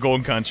Torn to the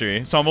Golden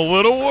Country. So I'm a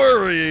little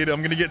worried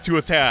I'm gonna get too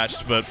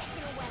attached, but...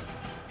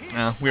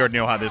 we already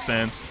know how this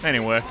ends.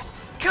 Anyway.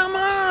 Come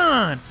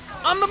on!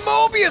 I'm the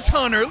Mobius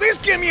Hunter! At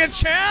least give me a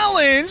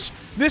challenge!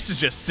 This is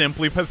just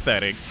simply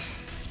pathetic.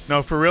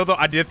 No, for real though,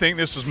 I did think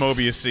this was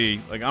Mobius C.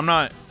 Like, I'm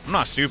not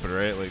stupid,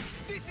 right?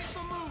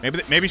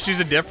 Like, maybe she's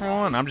a different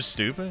one. I'm just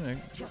stupid. Like,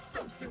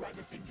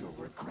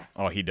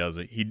 oh, he does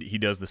it. He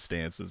does the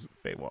stances.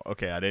 Well,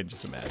 okay, I didn't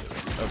just imagine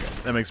it. Okay,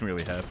 that makes me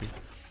really happy.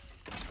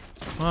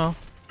 Well,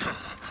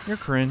 you're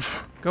cringe.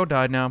 Go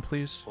die now,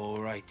 please.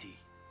 Alrighty.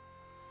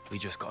 We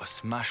just gotta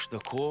smash the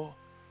core,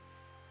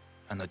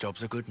 and the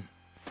job's a good one.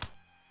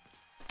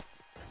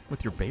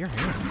 With your bare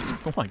hands.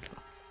 Oh my god.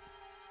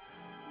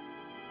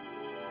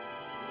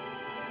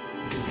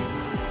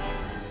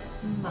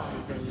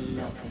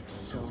 perfect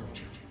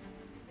soldier.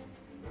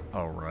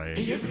 All right.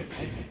 He isn't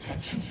paying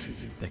attention to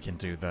you. They can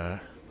do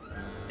that.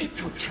 It's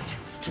your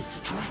chance to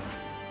strike.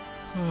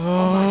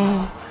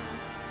 Oh.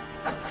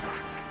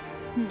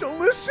 Don't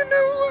listen to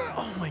her.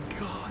 Oh my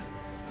god.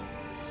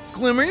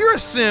 Glimmer, you're a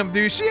simp,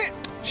 dude.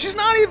 She's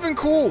not even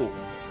cool.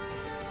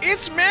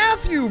 It's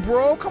Mathew,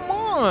 bro. Come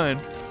on.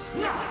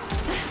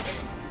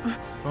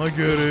 I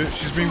get it.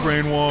 She's being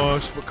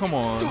brainwashed, but come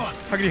on.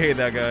 How can you hate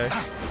that guy?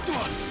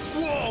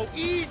 Whoa,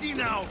 easy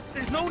now.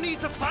 There's no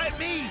need to fight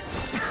me.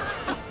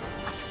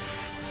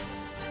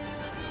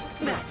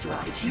 That's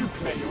right, you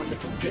play your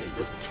little game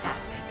of tag.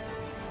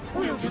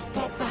 We'll just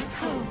pop back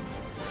home.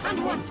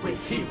 And once we're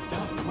healed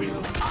up,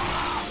 we'll...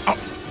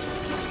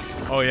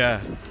 Oh,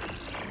 yeah.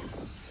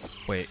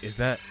 Wait, is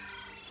that...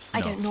 I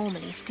don't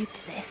normally stoop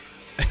to this.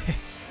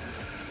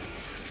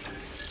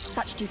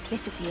 Such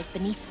duplicity is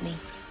beneath me.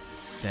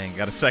 Dang,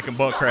 got a second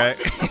butt crack.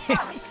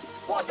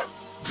 What a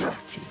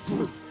dirty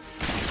brute.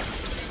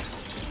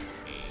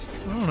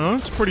 I don't know,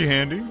 it's pretty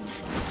handy.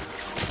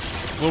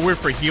 A little weird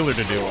for a healer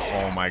to do.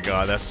 Oh my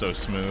god, that's so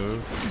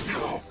smooth.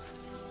 No.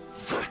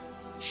 The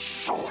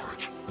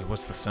sword. Wait,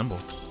 what's the symbol?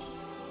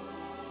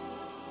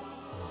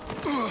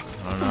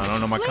 I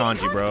don't know my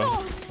kanji, bro.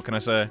 What can I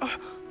say?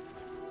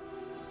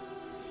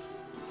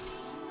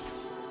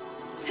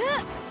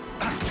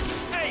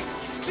 Hey,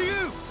 to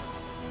you!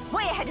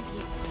 Way ahead of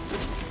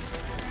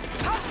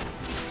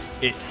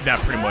you. That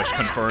pretty much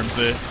confirms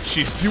it.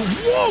 She's doing.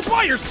 Whoa,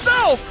 by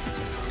yourself!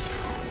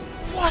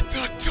 What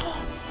the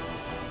dog?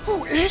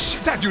 Who is she?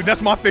 That dude,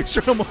 that's my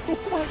picture. I'm like, oh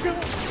my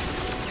god.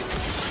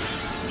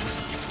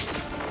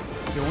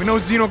 Yo, we know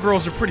Xeno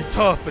girls are pretty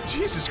tough, but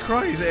Jesus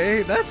Christ,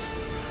 hey, that's.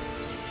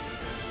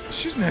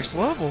 She's next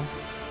level.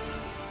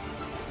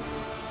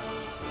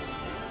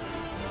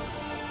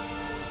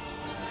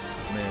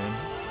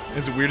 Man,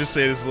 is it weird to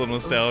say this is a little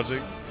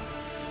nostalgic?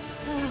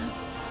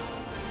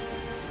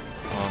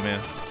 Oh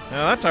man.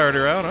 Yeah, that tired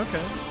her out,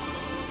 okay.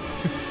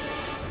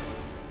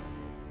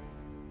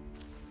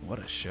 What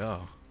a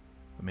show.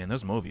 Man,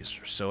 those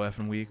Mobius are so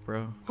effing weak,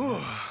 bro.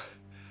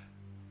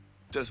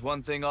 Just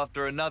one thing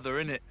after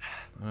another, innit?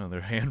 Oh,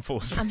 they're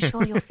handfuls. I'm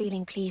sure you're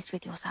feeling pleased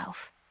with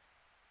yourself.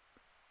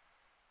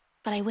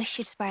 But I wish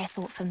you'd spare a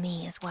thought for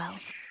me as well.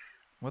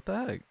 What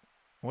the heck?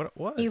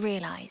 What? You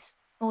realize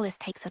all this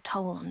takes a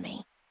toll on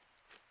me.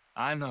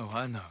 I know.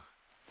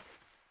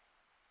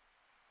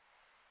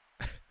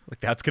 Like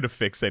that's gonna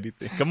fix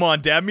anything. Come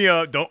on, dab me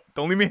up. Don't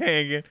leave me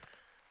hanging.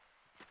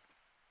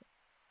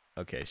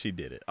 Okay, she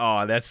did it.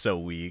 Oh, that's so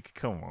weak.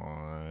 Come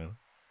on.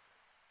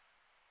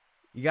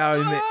 You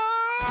gotta admit.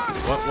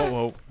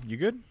 Whoa. You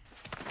good?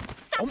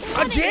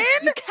 Stop again?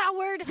 You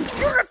coward!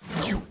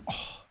 You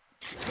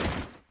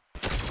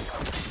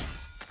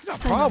got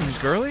problems,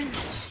 girly.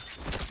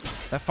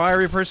 That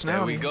fiery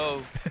personality. There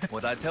we go.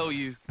 What'd I tell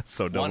you? That's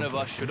so dumb. One of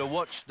us should have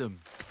watched them.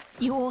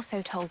 You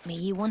also told me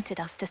you wanted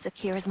us to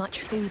secure as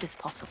much food as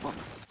possible.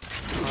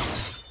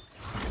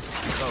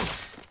 So,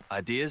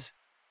 ideas?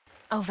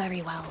 Oh,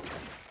 very well.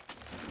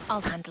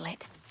 I'll handle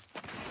it.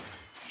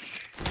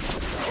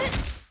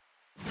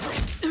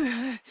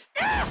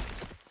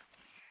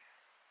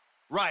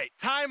 Right,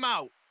 time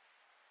out.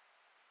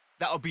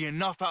 That'll be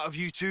enough out of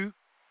you two.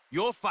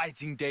 Your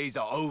fighting days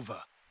are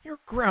over. You're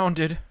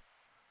grounded.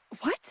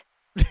 What?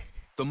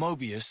 The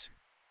Mobius,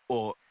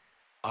 or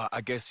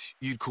I guess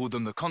you'd call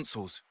them the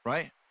consoles,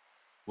 right?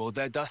 Well,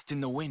 they're dust in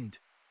the wind.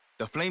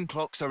 The flame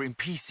clocks are in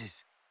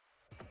pieces.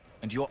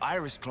 And your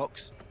iris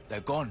clocks,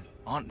 they're gone,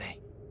 aren't they?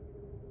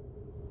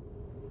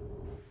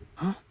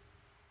 Huh?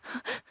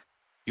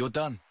 You're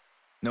done.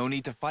 No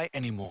need to fight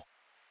anymore.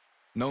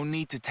 No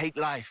need to take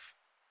life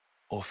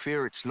or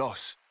fear its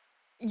loss.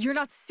 You're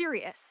not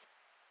serious.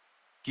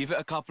 Give it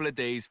a couple of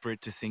days for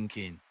it to sink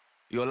in.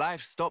 Your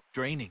life stopped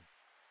draining.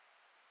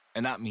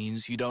 And that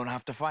means you don't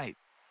have to fight.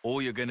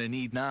 All you're gonna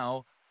need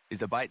now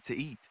is a bite to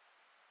eat.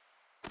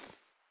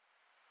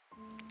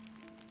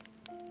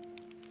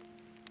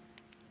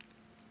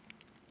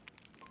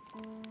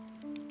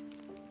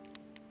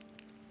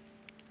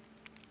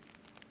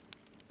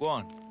 Go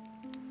on.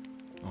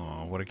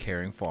 Oh, what a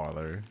caring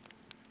father.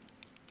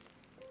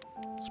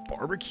 It's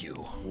barbecue.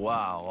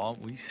 Wow,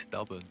 aren't we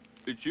stubborn?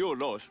 It's your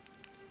loss.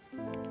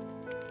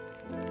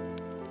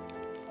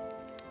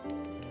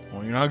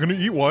 Well, you're not gonna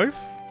eat, wife?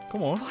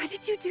 Come on. Why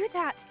did you do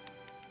that?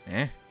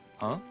 Eh?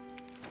 Huh?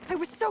 I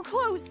was so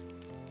close.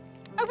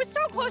 I was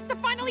so close to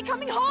finally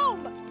coming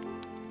home.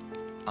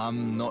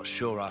 I'm not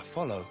sure I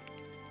follow.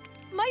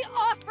 My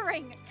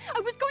offering. I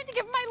was going to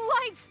give my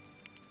life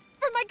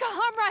for my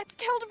comrades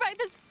killed by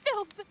this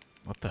filth.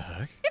 What the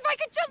heck? If I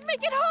could just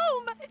make it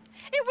home,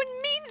 it would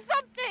mean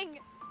something.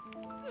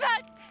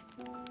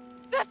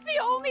 That's the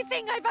only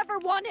thing I've ever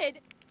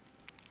wanted.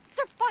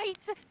 To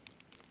fight.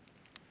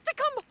 To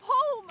come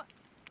home.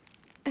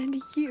 And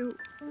you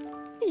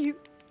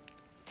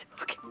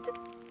took it.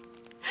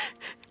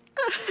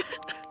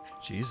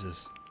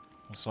 Jesus.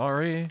 Well,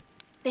 sorry.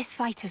 This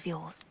fight of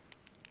yours,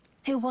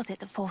 who was it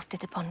that forced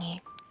it upon you?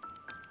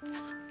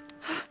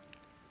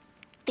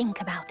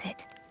 Think about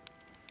it.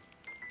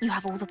 You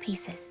have all the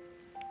pieces.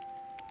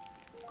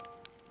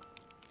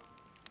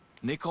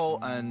 Nicole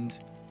and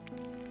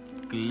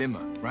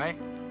Glimmer, right?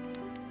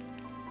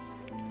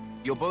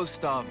 You're both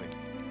starving.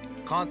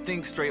 Can't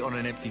think straight on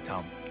an empty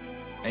tongue,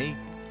 eh?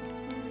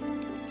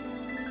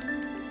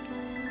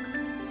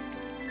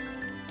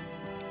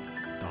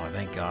 Oh,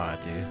 thank God,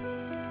 dude.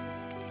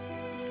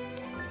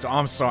 So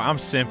I'm sorry, I'm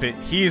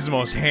simping. He's the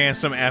most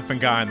handsome effing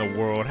guy in the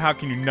world. How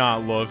can you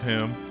not love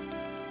him?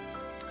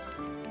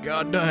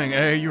 God dang,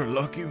 hey, you're a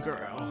lucky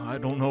girl. I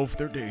don't know if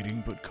they're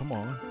dating, but come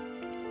on.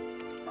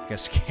 I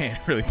guess you can't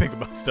really think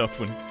about stuff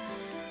when,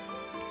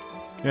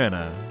 you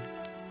know.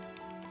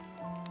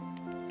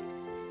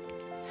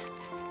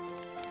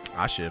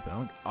 I ship.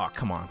 Oh,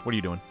 come on. What are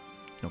you doing?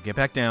 No, get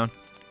back down.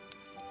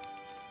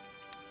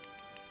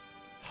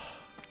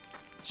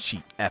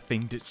 She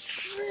effing did.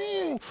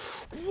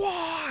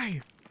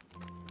 Why?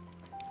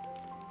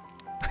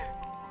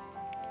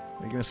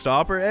 Are you gonna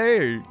stop her? Hey,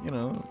 or, you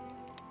know.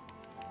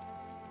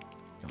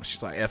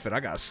 She's like, F it, I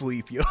gotta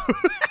sleep, yo.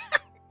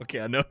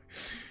 Okay, I know.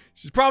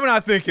 She's probably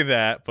not thinking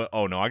that, but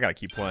oh no, I gotta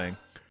keep playing.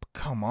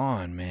 Come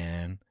on,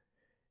 man.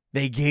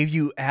 They gave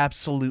you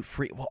absolute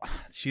free. Well,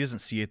 she doesn't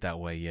see it that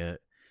way yet.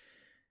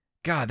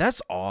 God,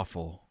 that's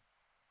awful.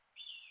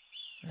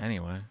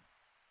 Anyway.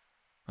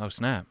 Oh,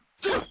 snap.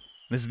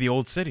 This is the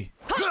old city.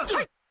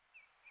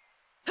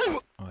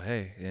 Oh,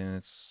 hey, and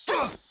it's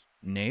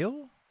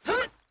Nail?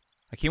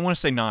 I can't want to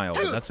say Niall,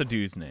 but that's a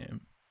dude's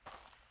name.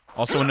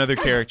 Also another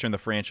character in the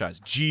franchise.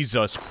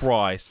 Jesus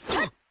Christ.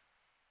 They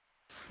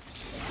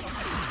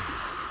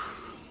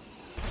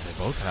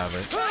both have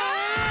it.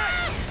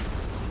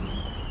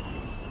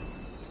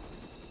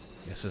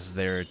 Guess is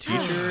there a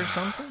teacher or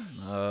something?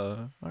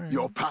 All right.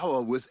 Your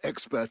power was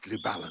expertly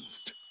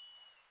balanced.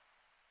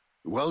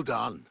 Well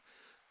done.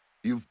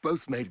 You've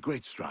both made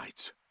great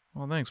strides.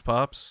 Well, thanks,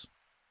 Pops.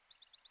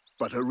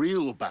 But a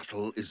real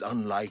battle is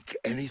unlike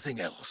anything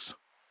else.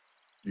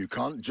 You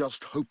can't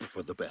just hope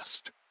for the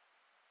best.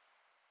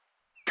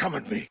 Come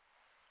at me.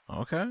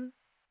 Okay.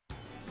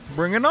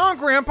 Bring it on,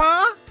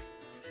 Grandpa!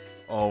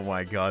 Oh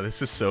my God,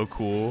 this is so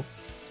cool.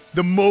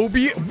 The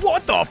Mobius.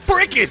 What the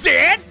frick is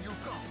it?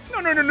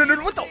 No,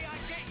 what the?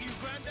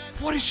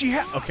 What does she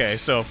have? Okay,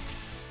 so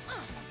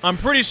I'm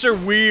pretty sure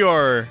we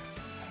are,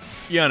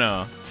 you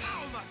know,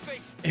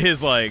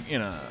 his, like, you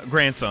know,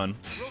 grandson.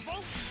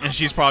 And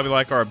she's probably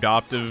like our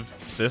adoptive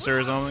sister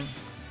or something.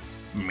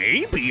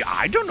 Maybe,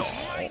 I don't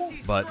know.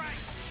 But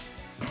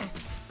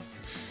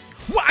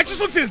what? I just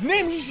looked at his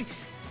name. Is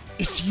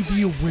he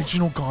the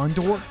original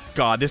Gondor?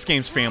 God, this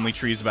game's family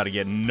tree is about to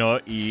get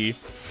nutty.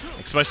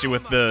 Especially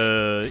with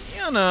the,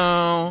 you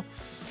know,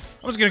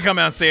 I'm just gonna come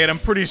out and say it. I'm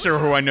pretty sure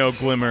who I know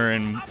Glimmer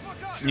and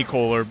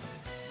Nicole are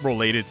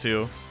related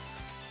to.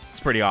 It's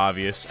pretty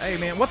obvious. Hey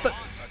man, what the?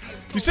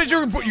 You said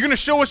you're gonna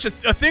show us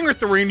a thing or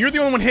three, and you're the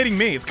only one hitting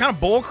me. It's kind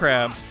of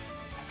bullcrap.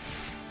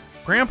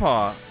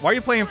 Grandpa, why are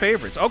you playing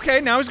favorites?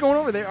 Okay, now he's going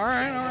over there. All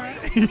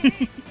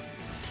right.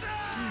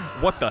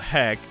 What the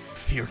heck?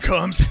 Here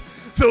comes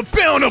the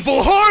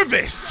bountiful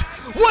harvest.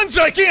 One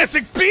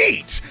gigantic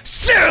beat.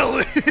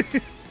 Sell.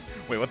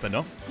 Wait, what the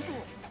no?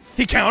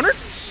 He countered?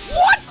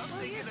 What?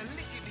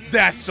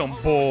 That's some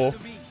bull.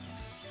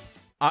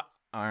 All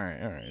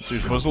right. So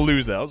you're supposed to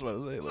lose that. I was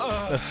about to say,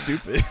 like, that's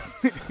stupid.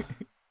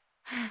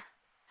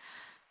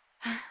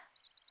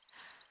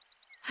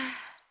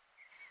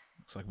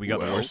 Looks like we got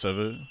the worst of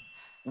it.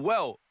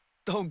 Well,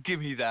 don't give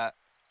me that.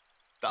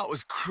 That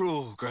was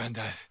cruel,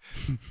 Granddad.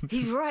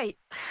 He's right.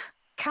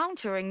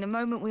 Countering the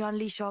moment we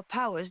unleash our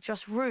powers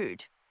just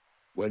rude.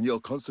 When your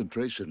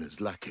concentration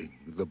is lacking,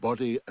 the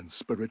body and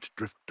spirit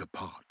drift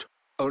apart.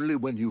 Only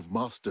when you've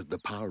mastered the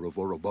power of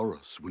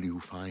Ouroboros will you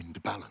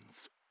find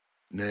balance.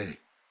 Nay,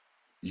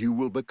 you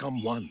will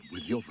become one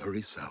with your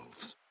very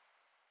selves.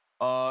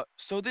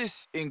 So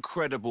this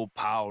incredible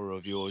power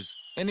of yours,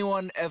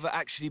 anyone ever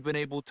actually been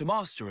able to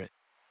master it?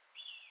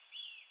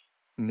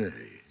 Nay.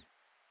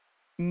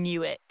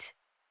 Knew it.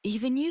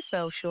 Even you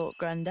fell short,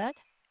 Granddad.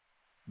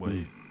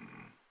 Wait,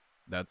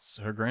 that's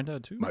her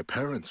granddad too? My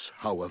parents,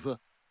 however,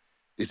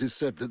 it is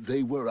said that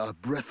they were a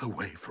breath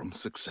away from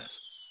success.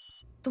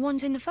 The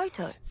ones in the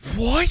photo?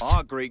 What?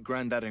 Our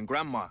great-granddad and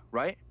grandma,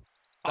 right?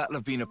 That'll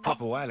have been a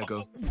proper while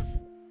ago.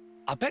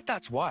 I bet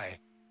that's why.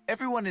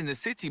 Everyone in the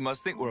city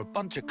must think we're a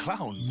bunch of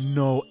clowns.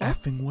 No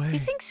effing way. You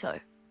think so?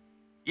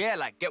 Yeah,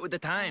 like, get with the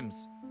times.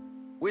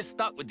 We're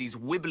stuck with these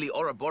wibbly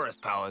Ouroboros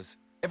powers.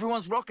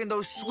 Everyone's rocking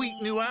those sweet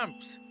new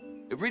amps.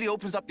 It really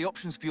opens up the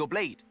options for your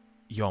blade.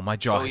 Yo, my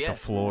jaw hit the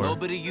floor.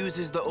 Nobody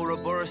uses the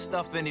Ouroboros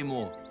stuff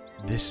anymore.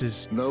 This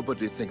is...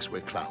 Nobody thinks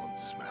we're clowns,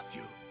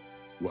 Mathew.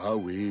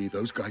 Wowee,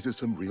 those guys are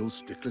some real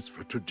sticklers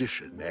for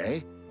tradition, eh?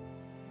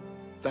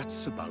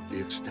 That's about the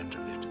extent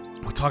of it.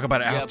 We'll talk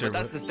about it after. Yeah, but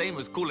that's the same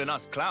as calling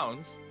us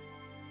clowns.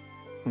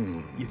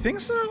 You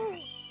think so?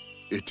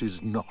 It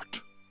is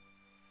not.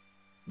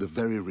 The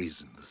very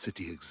reason the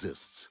city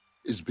exists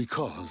is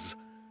because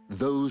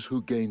those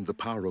who gained the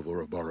power of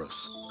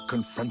Ouroboros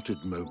confronted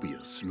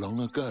Mobius long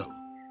ago.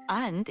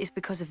 And it's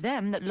because of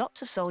them that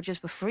lots of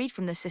soldiers were freed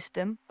from the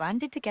system,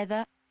 banded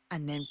together,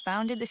 and then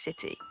founded the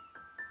city.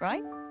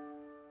 Right?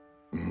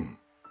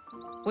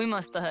 We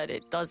must have heard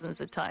it dozens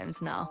of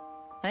times now.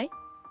 Hey?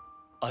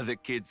 Other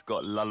kids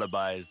got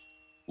lullabies.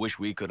 Wish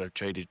we could have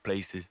traded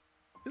places.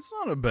 It's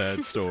not a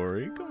bad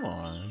story. Come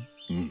on.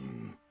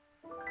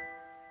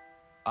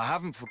 I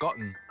haven't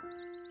forgotten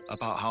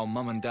about how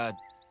Mum and Dad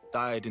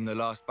died in the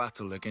last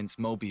battle against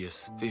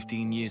Mobius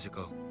 15 years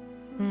ago.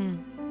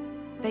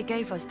 They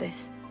gave us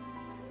this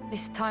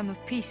time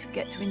of peace we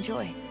get to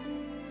enjoy.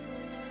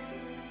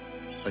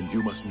 And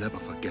you must never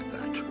forget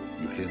that.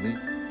 You hear me?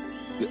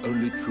 The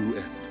only true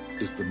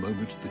end is the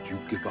moment that you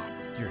give up.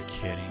 You're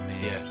kidding me.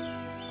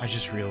 Yeah. I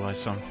just realized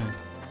something.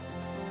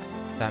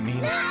 That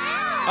means...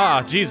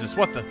 Ah, Jesus,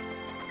 what the...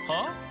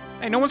 Huh?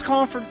 Hey, no one's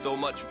calling for... So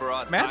much for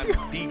our Mathew?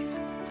 time of peace.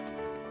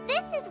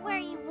 This is where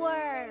you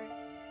were.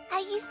 Are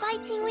you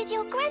fighting with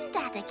your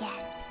granddad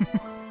again?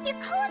 You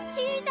can't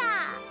do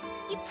that.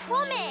 You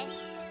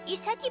promised. You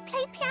said you'd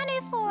play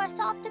piano for us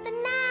after the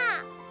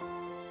nap.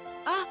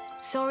 Ah,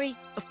 sorry,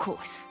 of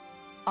course.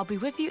 I'll be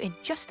with you in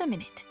just a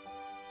minute.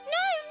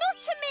 No, not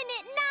a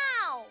minute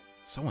now.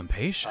 So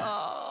impatient.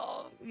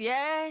 Oh,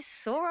 yes,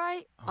 all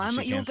right. Oh, I'm she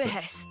at your can't say-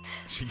 behest.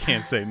 She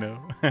can't say no.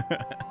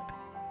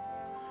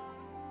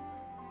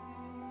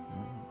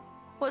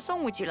 What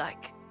song would you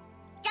like?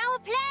 Our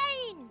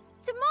plane.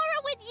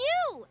 Tomorrow with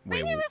you.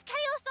 Wait, Ring of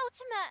Chaos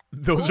Ultimate.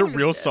 Those are All of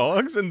real them.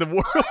 songs in the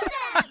world?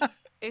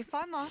 If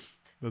I must.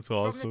 That's From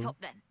awesome. the top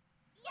then.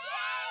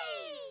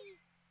 Yay!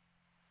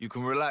 You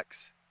can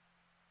relax.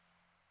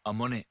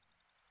 I'm on it.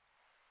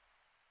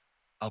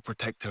 I'll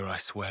protect her, I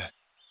swear.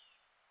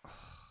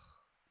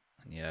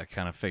 Yeah, I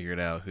kind of figured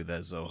out who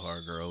that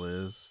Zohar girl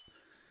is.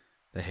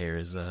 The hair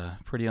is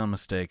pretty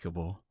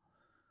unmistakable.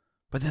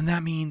 But then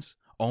that means,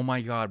 oh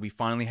my god, we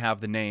finally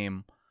have the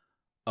name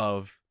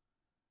of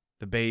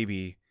the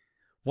baby.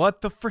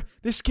 What the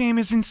this game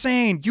is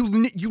insane. You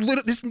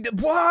literally this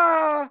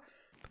wah!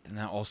 But then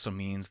that also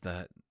means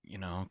that, you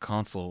know,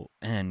 Console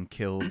N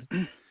killed.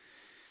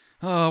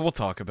 Oh, we'll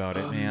talk about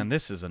it, man.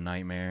 This is a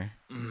nightmare.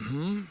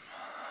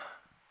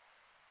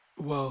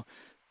 Well,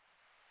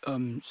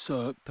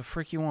 sir... The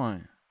frick you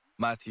want?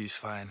 Matthew's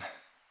fine.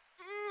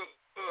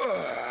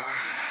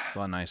 It's a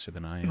lot nicer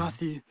than I am.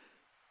 Mathew,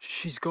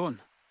 she's gone.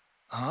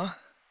 Huh?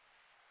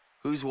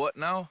 Who's what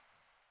now?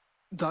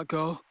 That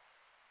girl.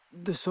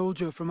 The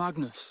soldier from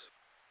Agnes.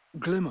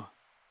 Glimmer.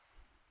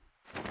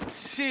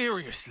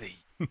 Seriously?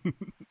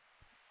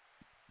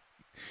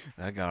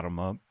 That got him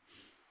up.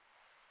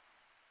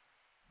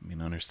 I mean,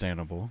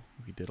 understandable.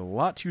 We did a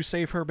lot to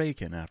save her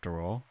bacon,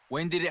 after all.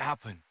 When did it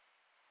happen?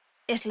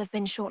 It'll have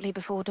been shortly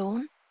before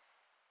dawn.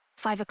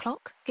 5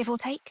 o'clock, give or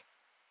take.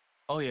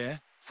 Oh yeah,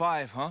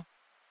 5, huh?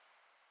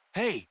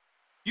 Hey,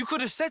 you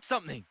could have said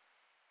something.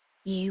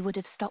 You would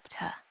have stopped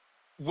her.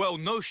 Well,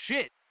 no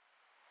shit.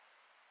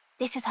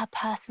 This is her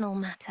personal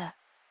matter.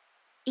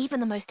 Even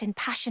the most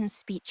impassioned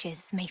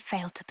speeches may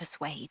fail to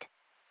persuade.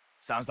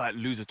 Sounds like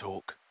loser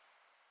talk.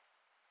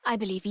 I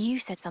believe you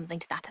said something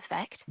to that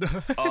effect.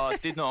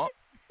 Did not.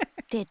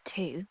 Did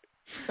too.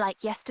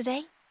 Like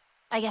yesterday?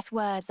 I guess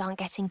words aren't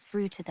getting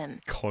through to them.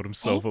 Called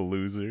himself a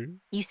loser.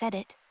 You said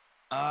it.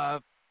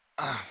 Well,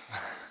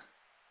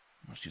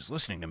 she's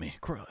listening to me.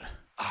 Crud.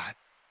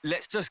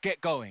 Let's just get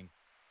going.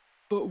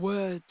 But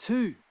where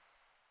to?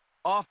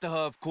 After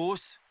her, of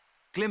course.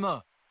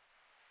 Glimmer.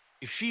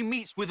 If she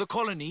meets with a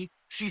colony,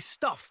 she's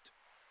stuffed.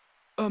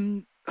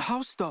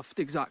 How stuffed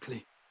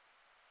exactly?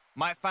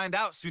 Might find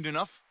out soon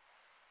enough.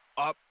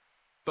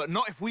 But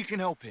not if we can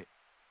help it.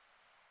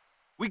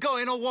 We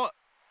going or what?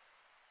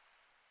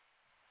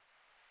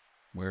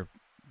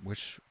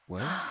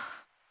 What?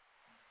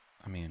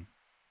 I mean,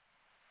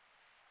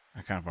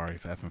 I kind of already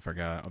effing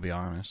forgot, I'll be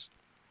honest.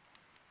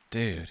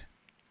 Dude,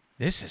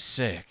 this is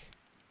sick.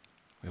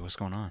 Wait, what's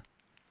going on?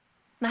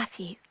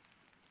 Mathew,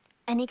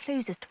 any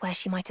clues as to where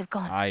she might have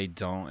gone? I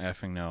don't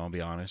effing know, I'll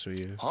be honest with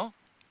you. Huh?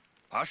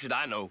 How should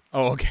I know?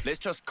 Oh, okay. Let's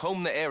just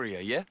comb the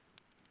area, yeah?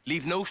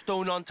 Leave no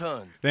stone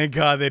unturned. Thank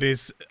God that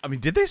is... I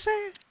mean, did they say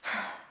it?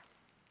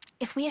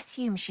 If we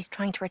assume she's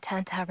trying to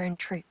return to her own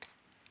troops,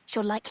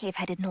 she'll likely have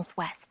headed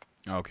northwest.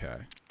 Okay.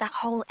 That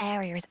whole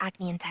area is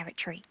Agnian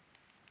territory.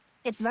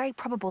 It's very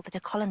probable that a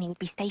colony would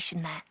be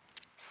stationed there.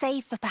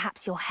 Save for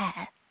perhaps your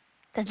hair,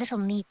 there's little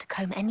need to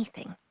comb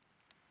anything.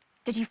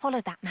 Did you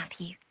follow that,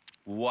 Mathew?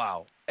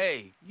 Wow.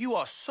 Hey, you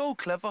are so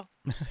clever.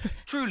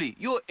 Truly,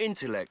 your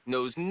intellect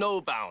knows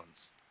no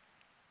bounds.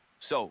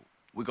 So,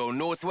 we go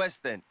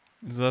northwest then.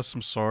 Is that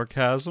some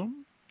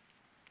sarcasm?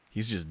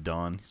 He's just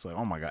done. He's like,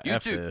 oh my God, You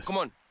F too, this. come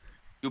on.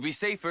 You'll be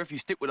safer if you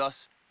stick with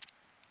us.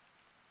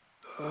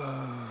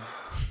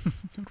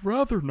 I'd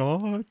rather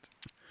not.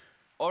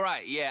 All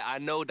right, yeah, I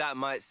know that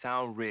might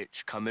sound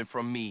rich coming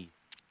from me,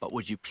 but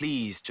would you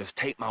please just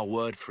take my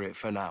word for it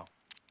for now?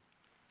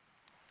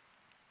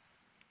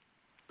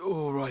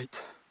 All right.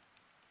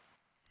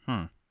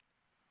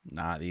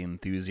 Not the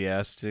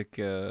enthusiastic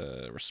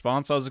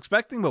response I was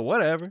expecting, but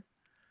whatever.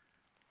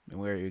 I mean,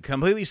 where you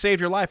completely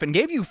saved your life and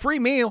gave you a free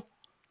meal.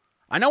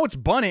 I know it's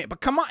bunny, but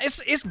come on,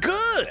 it's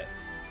good.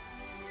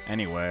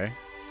 Anyway,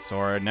 so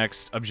our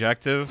next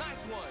objective. Nice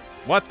one.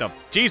 What the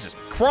Jesus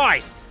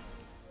Christ!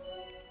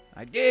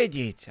 I did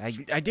it.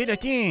 I did a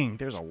thing.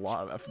 There's a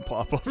lot of effing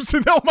pop-ups.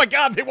 Oh my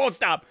god, they won't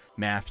stop.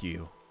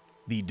 Mathew,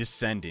 the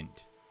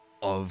descendant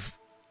of,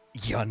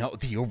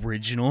 the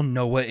original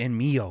Noah and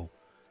Mio.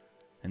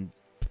 And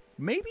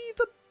maybe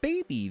the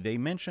baby they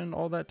mentioned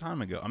all that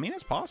time ago. I mean,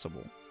 it's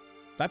possible.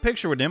 That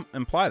picture would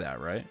imply that,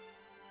 right?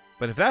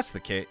 But if that's the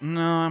case,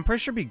 no, I'm pretty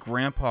sure it'd be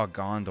Grandpa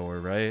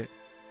Gondor, right?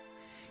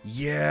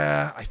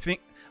 Yeah,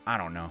 I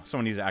don't know.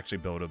 Someone needs to actually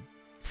build a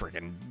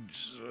freaking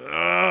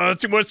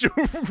too much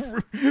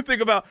to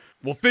think about.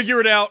 We'll figure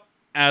it out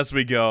as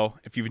we go.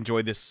 If you've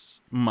enjoyed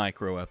this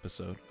micro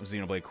episode of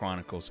Xenoblade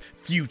Chronicles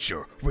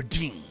Future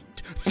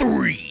Redeemed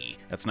 3.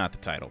 That's not the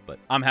title, but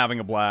I'm having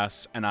a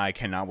blast and I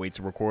cannot wait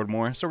to record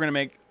more. So we're gonna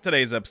make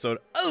today's episode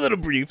a little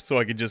brief so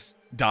I could just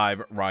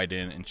dive right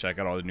in and check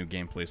out all the new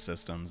gameplay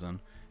systems. And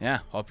yeah,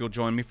 hope you'll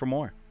join me for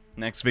more.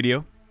 Next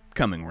video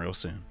coming real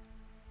soon.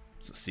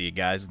 So see you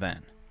guys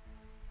then.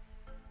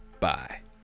 Bye.